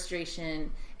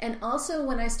frustration. And also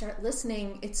when I start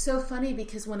listening, it's so funny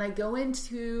because when I go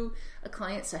into a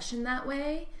client session that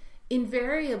way,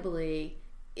 invariably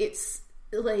it's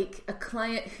like a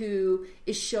client who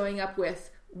is showing up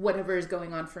with whatever is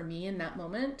going on for me in that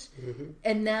moment. Mm-hmm.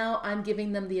 And now I'm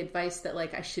giving them the advice that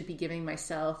like I should be giving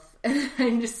myself. And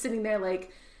I'm just sitting there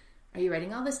like, are you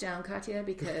writing all this down, Katya?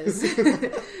 Because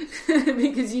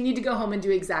because you need to go home and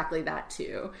do exactly that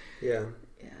too. Yeah.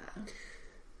 Yeah.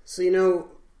 So,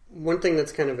 one thing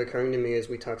that's kind of occurring to me as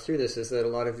we talk through this is that a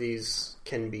lot of these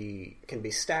can be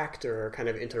stacked or are kind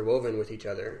of interwoven with each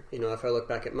other. If I look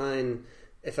back at mine,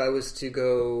 if I was to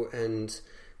go and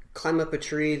climb up a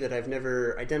tree that I've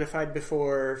never identified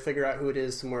before, figure out who it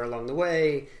is somewhere along the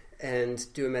way, and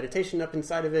do a meditation up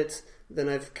inside of it, then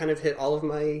I've kind of hit all of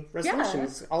my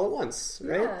resolutions all at once,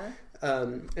 right? Yeah.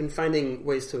 And finding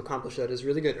ways to accomplish that is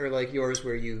really good. Or like yours,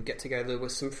 where you get together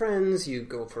with some friends, you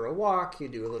go for a walk, you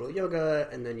do a little yoga,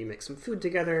 and then you make some food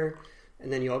together,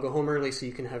 and then you all go home early so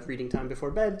you can have reading time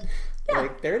before bed. Yeah.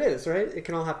 Like, there it is, right? It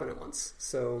can all happen at once.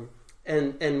 So,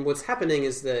 and what's happening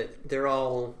is that they're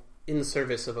all in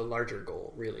service of a larger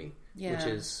goal, really, which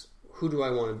is, who do I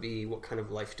want to be? What kind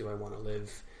of life do I want to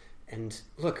live? And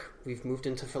look, we've moved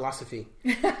into philosophy,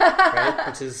 right?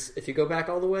 Which is, if you go back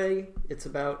all the way, it's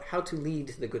about how to lead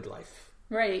the good life.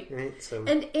 Right. Right. So,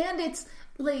 and it's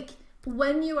like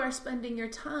when you are spending your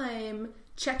time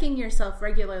checking yourself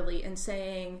regularly and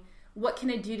saying, what can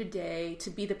I do today to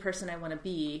be the person I want to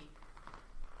be?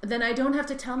 Then I don't have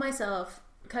to tell myself,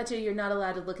 Katya, you're not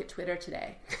allowed to look at Twitter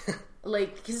today.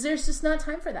 Like, because there's just not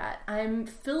time for that. I'm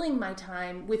filling my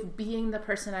time with being the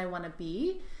person I want to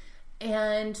be.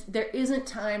 And there isn't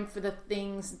time for the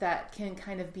things that can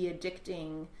kind of be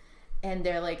addicting, and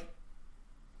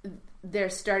they're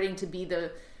starting to be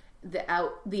the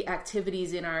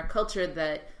activities in our culture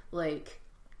that like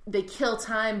they kill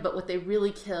time, but what they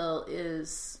really kill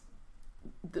is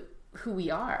who we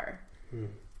are.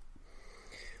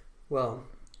 Well,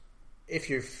 if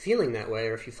you're feeling that way,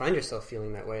 or if you find yourself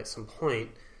feeling that way at some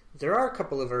point, there are a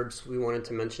couple of herbs we wanted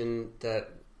to mention that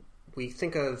we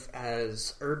think of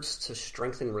as herbs to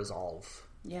strengthen resolve.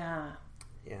 Yeah.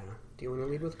 Yeah. Do you want to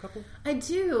lead with a couple? I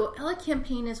do.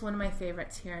 Elecampane is one of my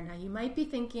favorites here. Now, you might be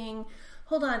thinking,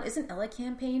 hold on, isn't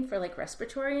elecampane for like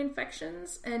respiratory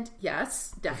infections? And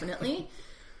yes, definitely.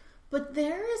 But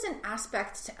there is an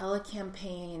aspect to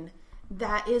elecampane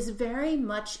that is very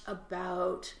much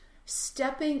about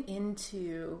stepping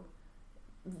into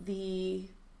the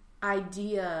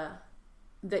idea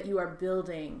that you are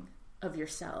building of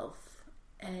yourself,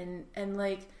 and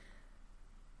like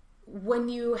when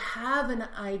you have an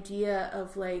idea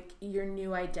of like your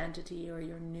new identity or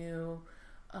your new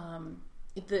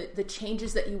the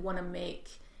changes that you want to make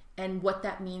and what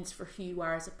that means for who you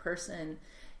are as a person,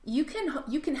 you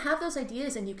can have those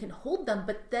ideas and you can hold them,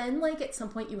 but then like at some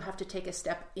point you have to take a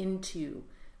step into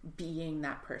being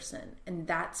that person, and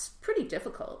that's pretty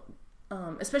difficult,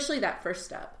 especially that first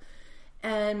step.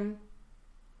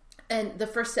 And the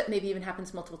first step maybe even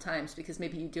happens multiple times, because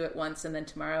maybe you do it once and then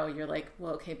tomorrow you're like,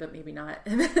 well, okay, but maybe not.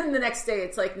 And then the next day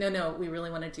it's like, no, we really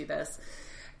want to do this.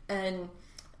 And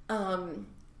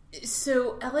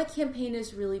so elecampane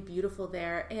is really beautiful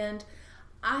there. And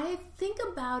I think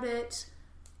about it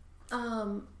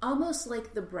almost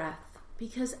like the breath,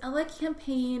 because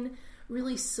elecampane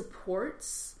really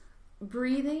supports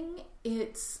breathing.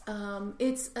 It's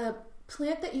a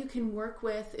plant that you can work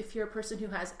with if you're a person who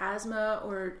has asthma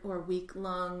or weak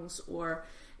lungs, or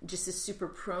just is super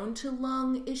prone to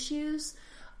lung issues.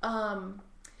 And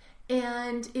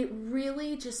it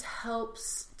really just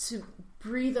helps to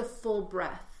breathe a full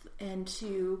breath and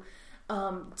to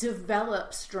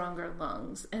develop stronger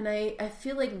lungs. And I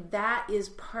feel like that is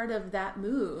part of that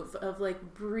move of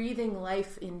like breathing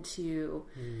life into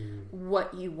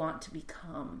what you want to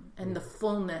become and the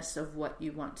fullness of what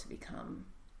you want to become.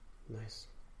 Nice.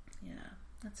 Yeah,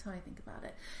 that's how I think about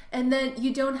it. And then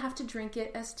you don't have to drink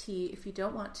it as tea if you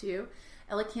don't want to.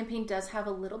 Elecampane does have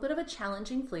a little bit of a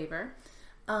challenging flavor.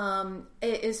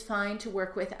 It is fine to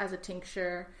work with as a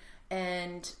tincture,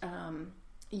 and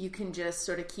you can just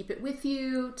sort of keep it with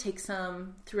you, take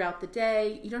some throughout the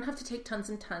day. You don't have to take tons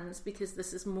and tons because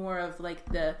this is more of like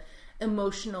the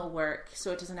emotional work,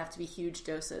 so it doesn't have to be huge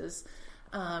doses.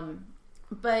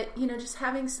 But, just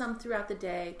having some throughout the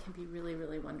day can be really,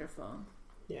 really wonderful.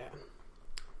 Yeah.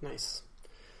 Nice.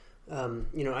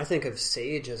 I think of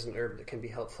sage as an herb that can be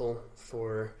helpful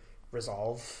for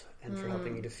resolve and for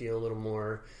helping you to feel a little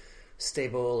more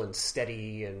stable and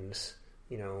steady and,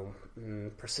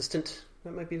 persistent.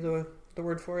 That might be the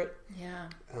word for it. Yeah.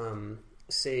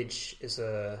 Sage is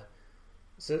a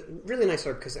really nice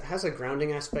herb because it has a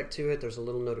grounding aspect to it. There's a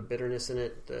little note of bitterness in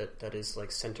it that is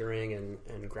like centering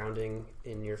and grounding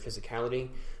in your physicality.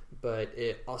 But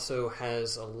it also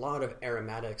has a lot of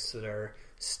aromatics that are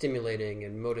stimulating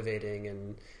and motivating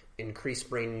and increase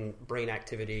brain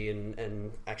activity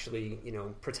and actually,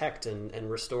 protect and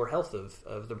restore health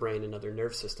of the brain and other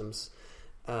nerve systems.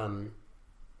 And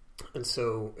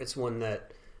so it's one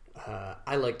that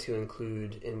I like to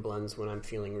include in blends when I'm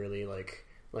feeling really like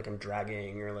I'm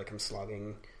dragging or like I'm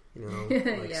slogging,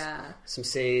 some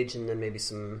sage and then maybe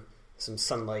some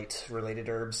sunlight related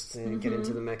herbs to get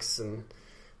into the mix, and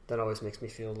that always makes me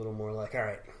feel a little more like, all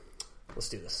right, let's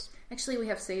do this. Actually, we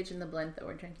have sage in the blend that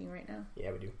we're drinking right now.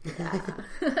 Yeah, we do.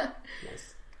 Yeah.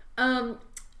 Nice.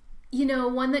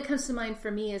 One that comes to mind for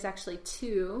me is actually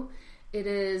two. It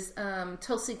is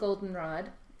Tulsi Goldenrod,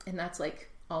 and that's like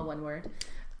all one word.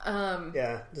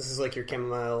 This is like your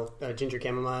chamomile, ginger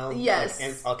chamomile. Yes.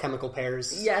 Like alchemical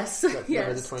pears. Yes.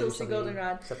 Yes. Tulsi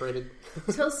Goldenrod. Separated.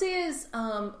 Tulsi is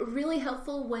really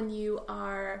helpful when you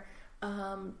are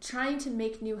trying to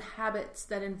make new habits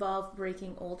that involve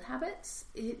breaking old habits.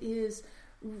 It is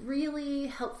really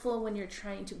helpful when you're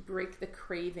trying to break the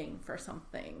craving for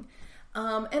something.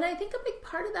 And I think a big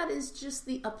part of that is just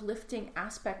the uplifting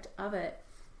aspect of it.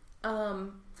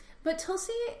 But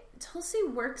Tulsi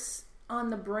works on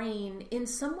the brain in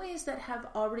some ways that have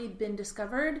already been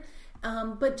discovered.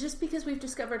 But just because we've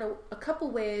discovered a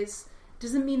couple ways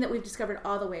doesn't mean that we've discovered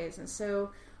all the ways. And so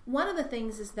one of the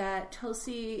things is that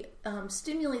Tulsi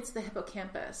stimulates the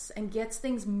hippocampus and gets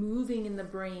things moving in the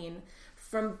brain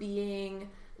from being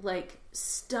like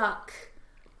stuck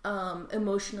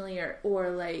emotionally or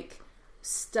like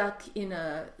stuck in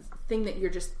a thing that you're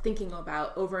just thinking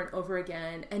about over and over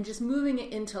again, and just moving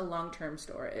it into long-term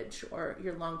storage or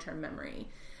your long-term memory.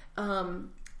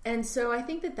 And so I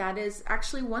think that is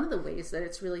actually one of the ways that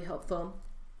it's really helpful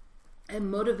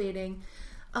and motivating.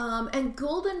 And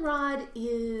goldenrod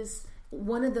is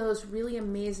one of those really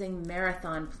amazing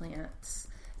marathon plants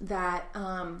that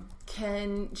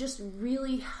can just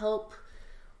really help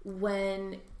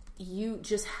when you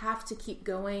just have to keep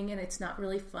going and it's not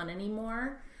really fun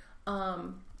anymore.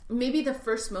 Maybe the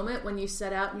first moment when you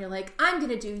set out and you're like, I'm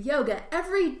going to do yoga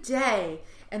every day.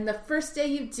 And the first day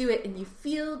you do it and you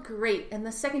feel great. And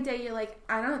the second day you're like,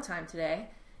 I don't have time today.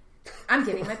 I'm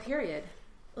getting my period.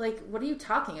 Like, what are you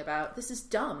talking about? This is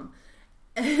dumb.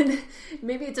 And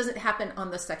maybe it doesn't happen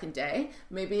on the second day.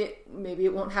 Maybe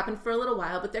it won't happen for a little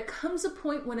while. But there comes a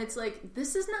point when it's like,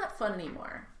 this is not fun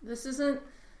anymore. This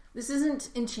isn't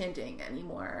enchanting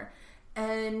anymore.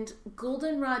 And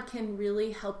goldenrod can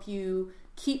really help you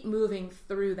keep moving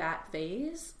through that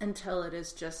phase until it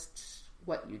is just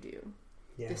what you do.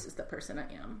 Yeah. This is the person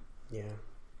I am. Yeah.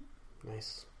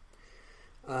 Nice.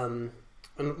 And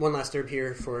one last herb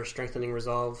here for strengthening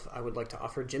resolve. I would like to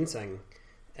offer ginseng.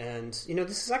 And,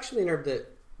 this is actually an herb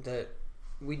that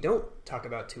we don't talk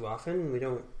about too often. We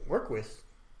don't work with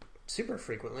super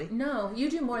frequently. No, you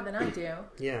do more than I do.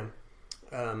 Yeah.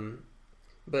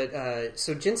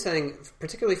 So ginseng,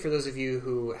 particularly for those of you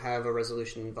who have a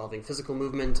resolution involving physical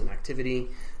movement and activity,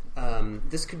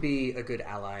 this could be a good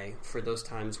ally for those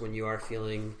times when you are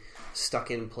feeling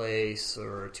stuck in place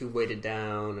or too weighted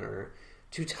down or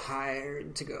too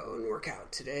tired to go and work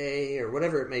out today or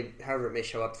however it may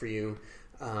show up for you.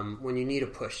 When you need a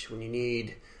push, when you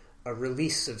need a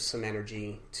release of some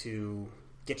energy to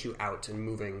get you out and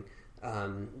moving,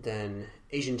 then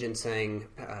Asian ginseng,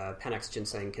 Panax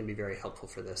ginseng can be very helpful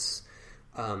for this.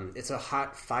 It's a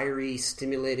hot, fiery,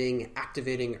 stimulating,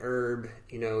 activating herb.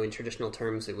 In traditional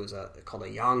terms, it was called a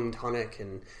yang tonic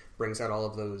and brings out all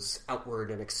of those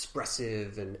outward and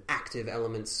expressive and active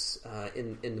elements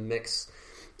in the mix.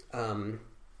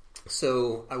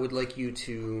 So I would like you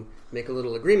to make a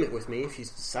little agreement with me if you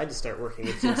decide to start working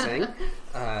with ginseng.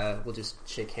 We'll just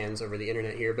shake hands over the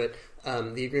internet here, but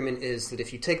the agreement is that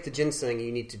if you take the ginseng,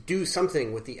 you need to do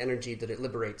something with the energy that it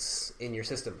liberates in your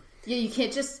system. Yeah, you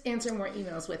can't just answer more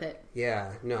emails with it.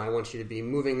 Yeah, no, I want you to be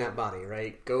moving that body,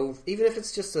 right? Go, even if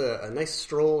it's just a nice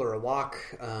stroll or a walk,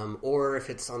 or if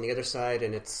it's on the other side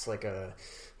and it's like a,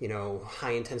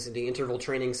 high-intensity interval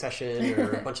training session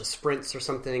or a bunch of sprints or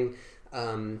something.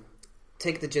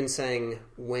 Take the ginseng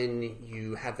when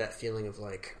you have that feeling of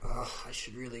like, oh, I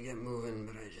should really get moving,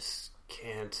 but I just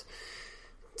can't.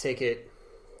 Take it,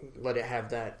 let it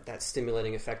have that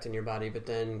stimulating effect in your body, but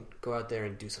then go out there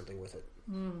and do something with it.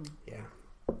 Yeah.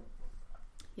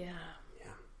 Yeah.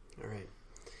 All right.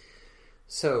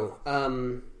 So,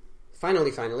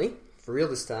 finally, for real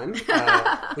this time,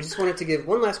 we just wanted to give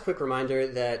one last quick reminder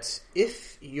that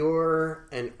if you're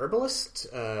an herbalist,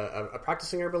 a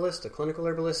practicing herbalist, a clinical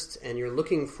herbalist, and you're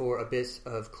looking for a bit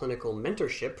of clinical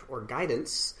mentorship or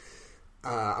guidance,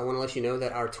 I want to let you know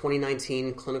that our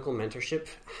 2019 clinical mentorship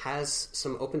has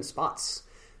some open spots.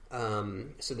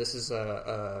 So this is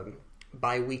a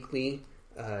bi-weekly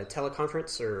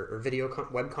teleconference or video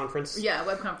web conference. Yeah,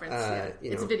 web conference.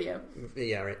 It's a video.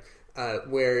 Yeah, right.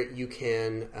 Where you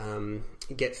can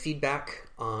get feedback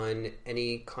on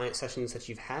any client sessions that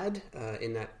you've had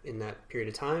in that period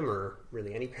of time, or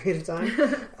really any period of time.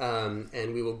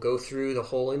 And we will go through the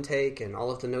whole intake and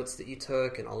all of the notes that you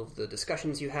took and all of the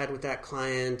discussions you had with that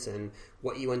client and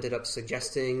what you ended up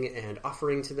suggesting and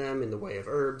offering to them in the way of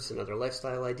herbs and other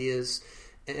lifestyle ideas.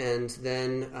 And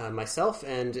then myself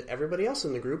and everybody else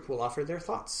in the group will offer their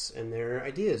thoughts and their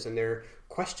ideas and their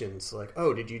questions, like,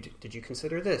 oh, did you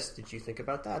consider this? Did you think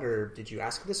about that? Or did you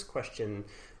ask this question?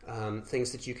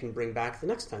 Things that you can bring back the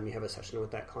next time you have a session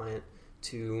with that client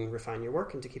to refine your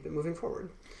work and to keep it moving forward.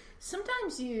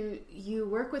 Sometimes you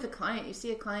work with a client, you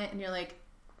see a client and you're like,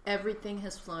 everything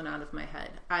has flown out of my head.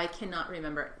 I cannot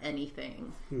remember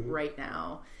anything right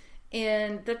now.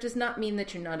 And that does not mean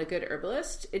that you're not a good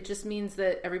herbalist. It just means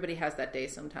that everybody has that day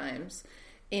sometimes.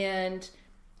 And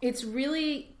it's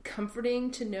really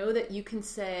comforting to know that you can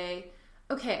say,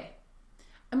 okay,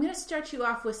 I'm going to start you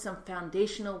off with some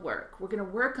foundational work. We're going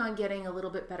to work on getting a little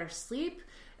bit better sleep.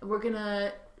 We're going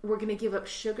to give up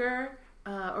sugar,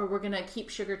 or we're going to keep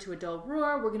sugar to a dull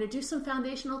roar. We're going to do some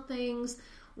foundational things.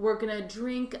 We're going to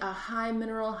drink a high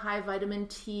mineral, high vitamin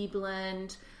tea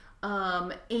blend.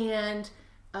 We're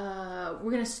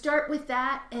going to start with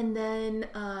that and then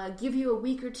give you a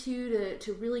week or two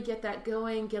to really get that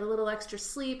going, get a little extra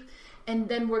sleep, and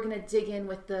then we're going to dig in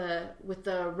with the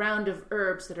round of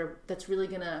herbs that's really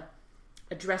going to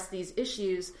address these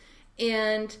issues.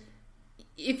 And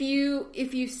if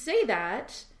you say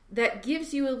that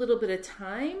gives you a little bit of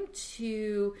time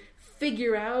to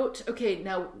figure out, okay,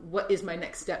 now what is my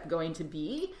next step going to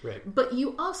be? Right. But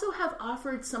you also have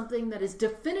offered something that is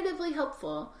definitively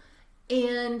helpful.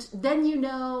 And then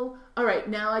all right,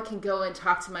 now I can go and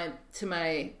talk to my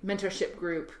mentorship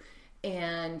group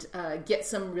and get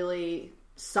some really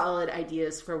solid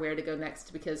ideas for where to go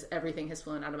next, because everything has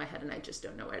flown out of my head and I just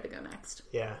don't know where to go next.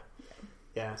 Yeah.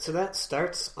 So that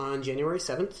starts on January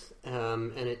 7th,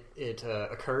 and it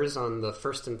occurs on the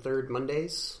first and third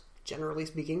Mondays, generally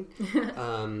speaking,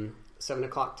 7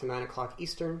 o'clock to 9 o'clock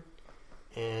Eastern,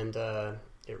 and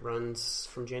it runs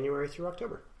from January through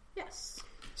October. Yes.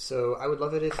 So I would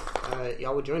love it if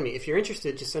y'all would join me. If you're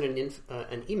interested, just send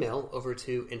an email over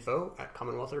to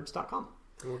info@commonwealthherbs.com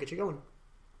and we'll get you going.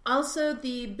 Also,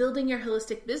 the Building Your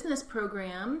Holistic Business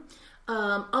program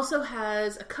also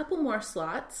has a couple more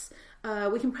slots.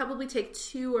 We can probably take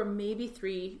 2 or maybe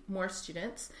 3 more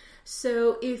students.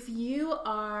 So if you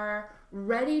are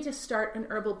ready to start an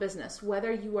herbal business,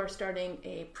 whether you are starting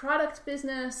a product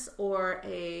business or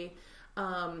a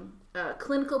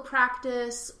clinical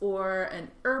practice or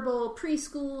an herbal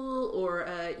preschool or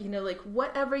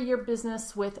whatever your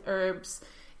business with herbs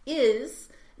is,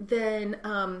 then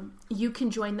you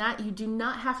can join that. You do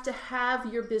not have to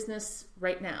have your business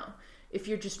right now. If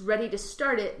you're just ready to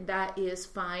start it, that is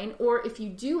fine. Or if you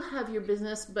do have your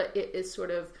business but it is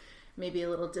sort of maybe a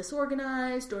little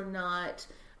disorganized or not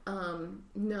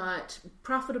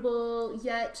profitable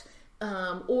yet,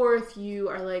 or if you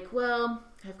are like, well,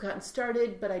 I've gotten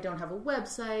started, but I don't have a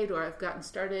website, or I've gotten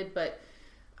started, but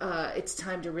it's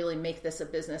time to really make this a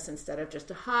business instead of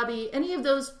just a hobby. Any of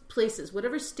those places,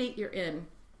 whatever state you're in,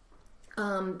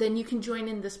 then you can join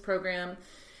in this program.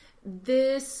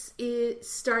 This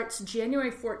starts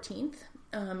January 14th,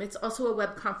 It's also a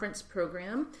web conference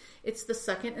program. It's the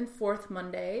second and fourth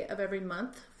Monday of every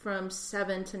month from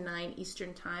 7 to 9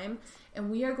 Eastern Time.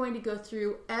 And we are going to go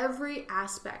through every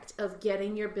aspect of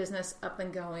getting your business up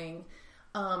and going.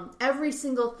 Every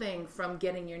single thing from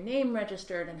getting your name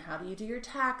registered and how do you do your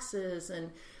taxes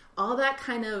and all that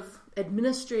kind of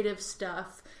administrative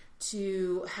stuff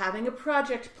to having a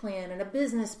project plan and a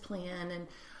business plan and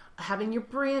having your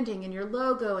branding and your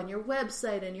logo and your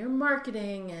website and your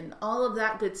marketing and all of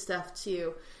that good stuff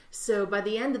too. So by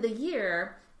the end of the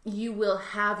year, you will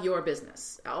have your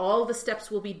business. All the steps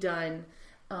will be done,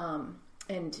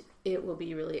 and it will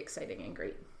be really exciting and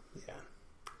great. Yeah.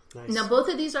 Nice. Now, both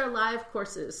of these are live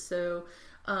courses, so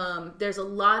there's a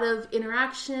lot of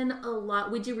interaction,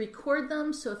 we do record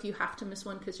them, so if you have to miss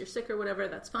one because you're sick or whatever,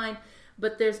 that's fine.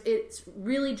 But it's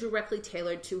really directly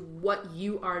tailored to what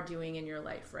you are doing in your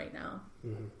life right now.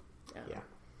 Mm-hmm. Yeah.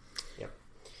 Yep.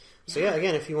 So yeah,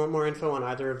 again, if you want more info on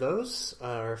either of those,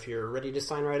 or if you're ready to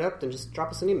sign right up, then just drop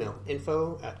us an email,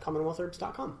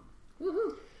 info@commonwealthherbs.com.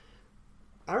 Woohoo!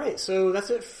 All right, so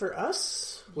that's it for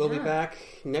us. We'll be back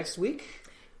next week.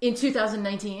 In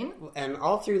 2019. And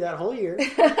all through that whole year,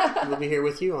 we'll be here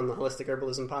with you on the Holistic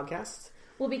Herbalism Podcast.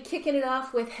 We'll be kicking it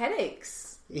off with headaches.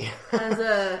 Yeah. As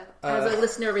a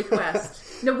listener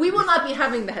request. No, we will not be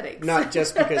having the headaches. Not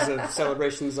just because of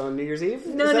celebrations on New Year's Eve?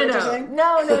 No.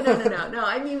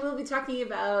 I mean, we'll be talking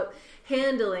about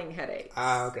handling headaches.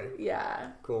 Okay.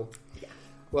 Yeah. Cool. Yeah.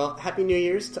 Well, Happy New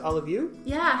Year's to all of you.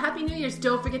 Yeah, Happy New Year's.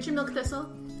 Don't forget your milk thistle.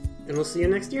 And we'll see you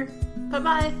next year.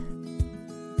 Bye-bye.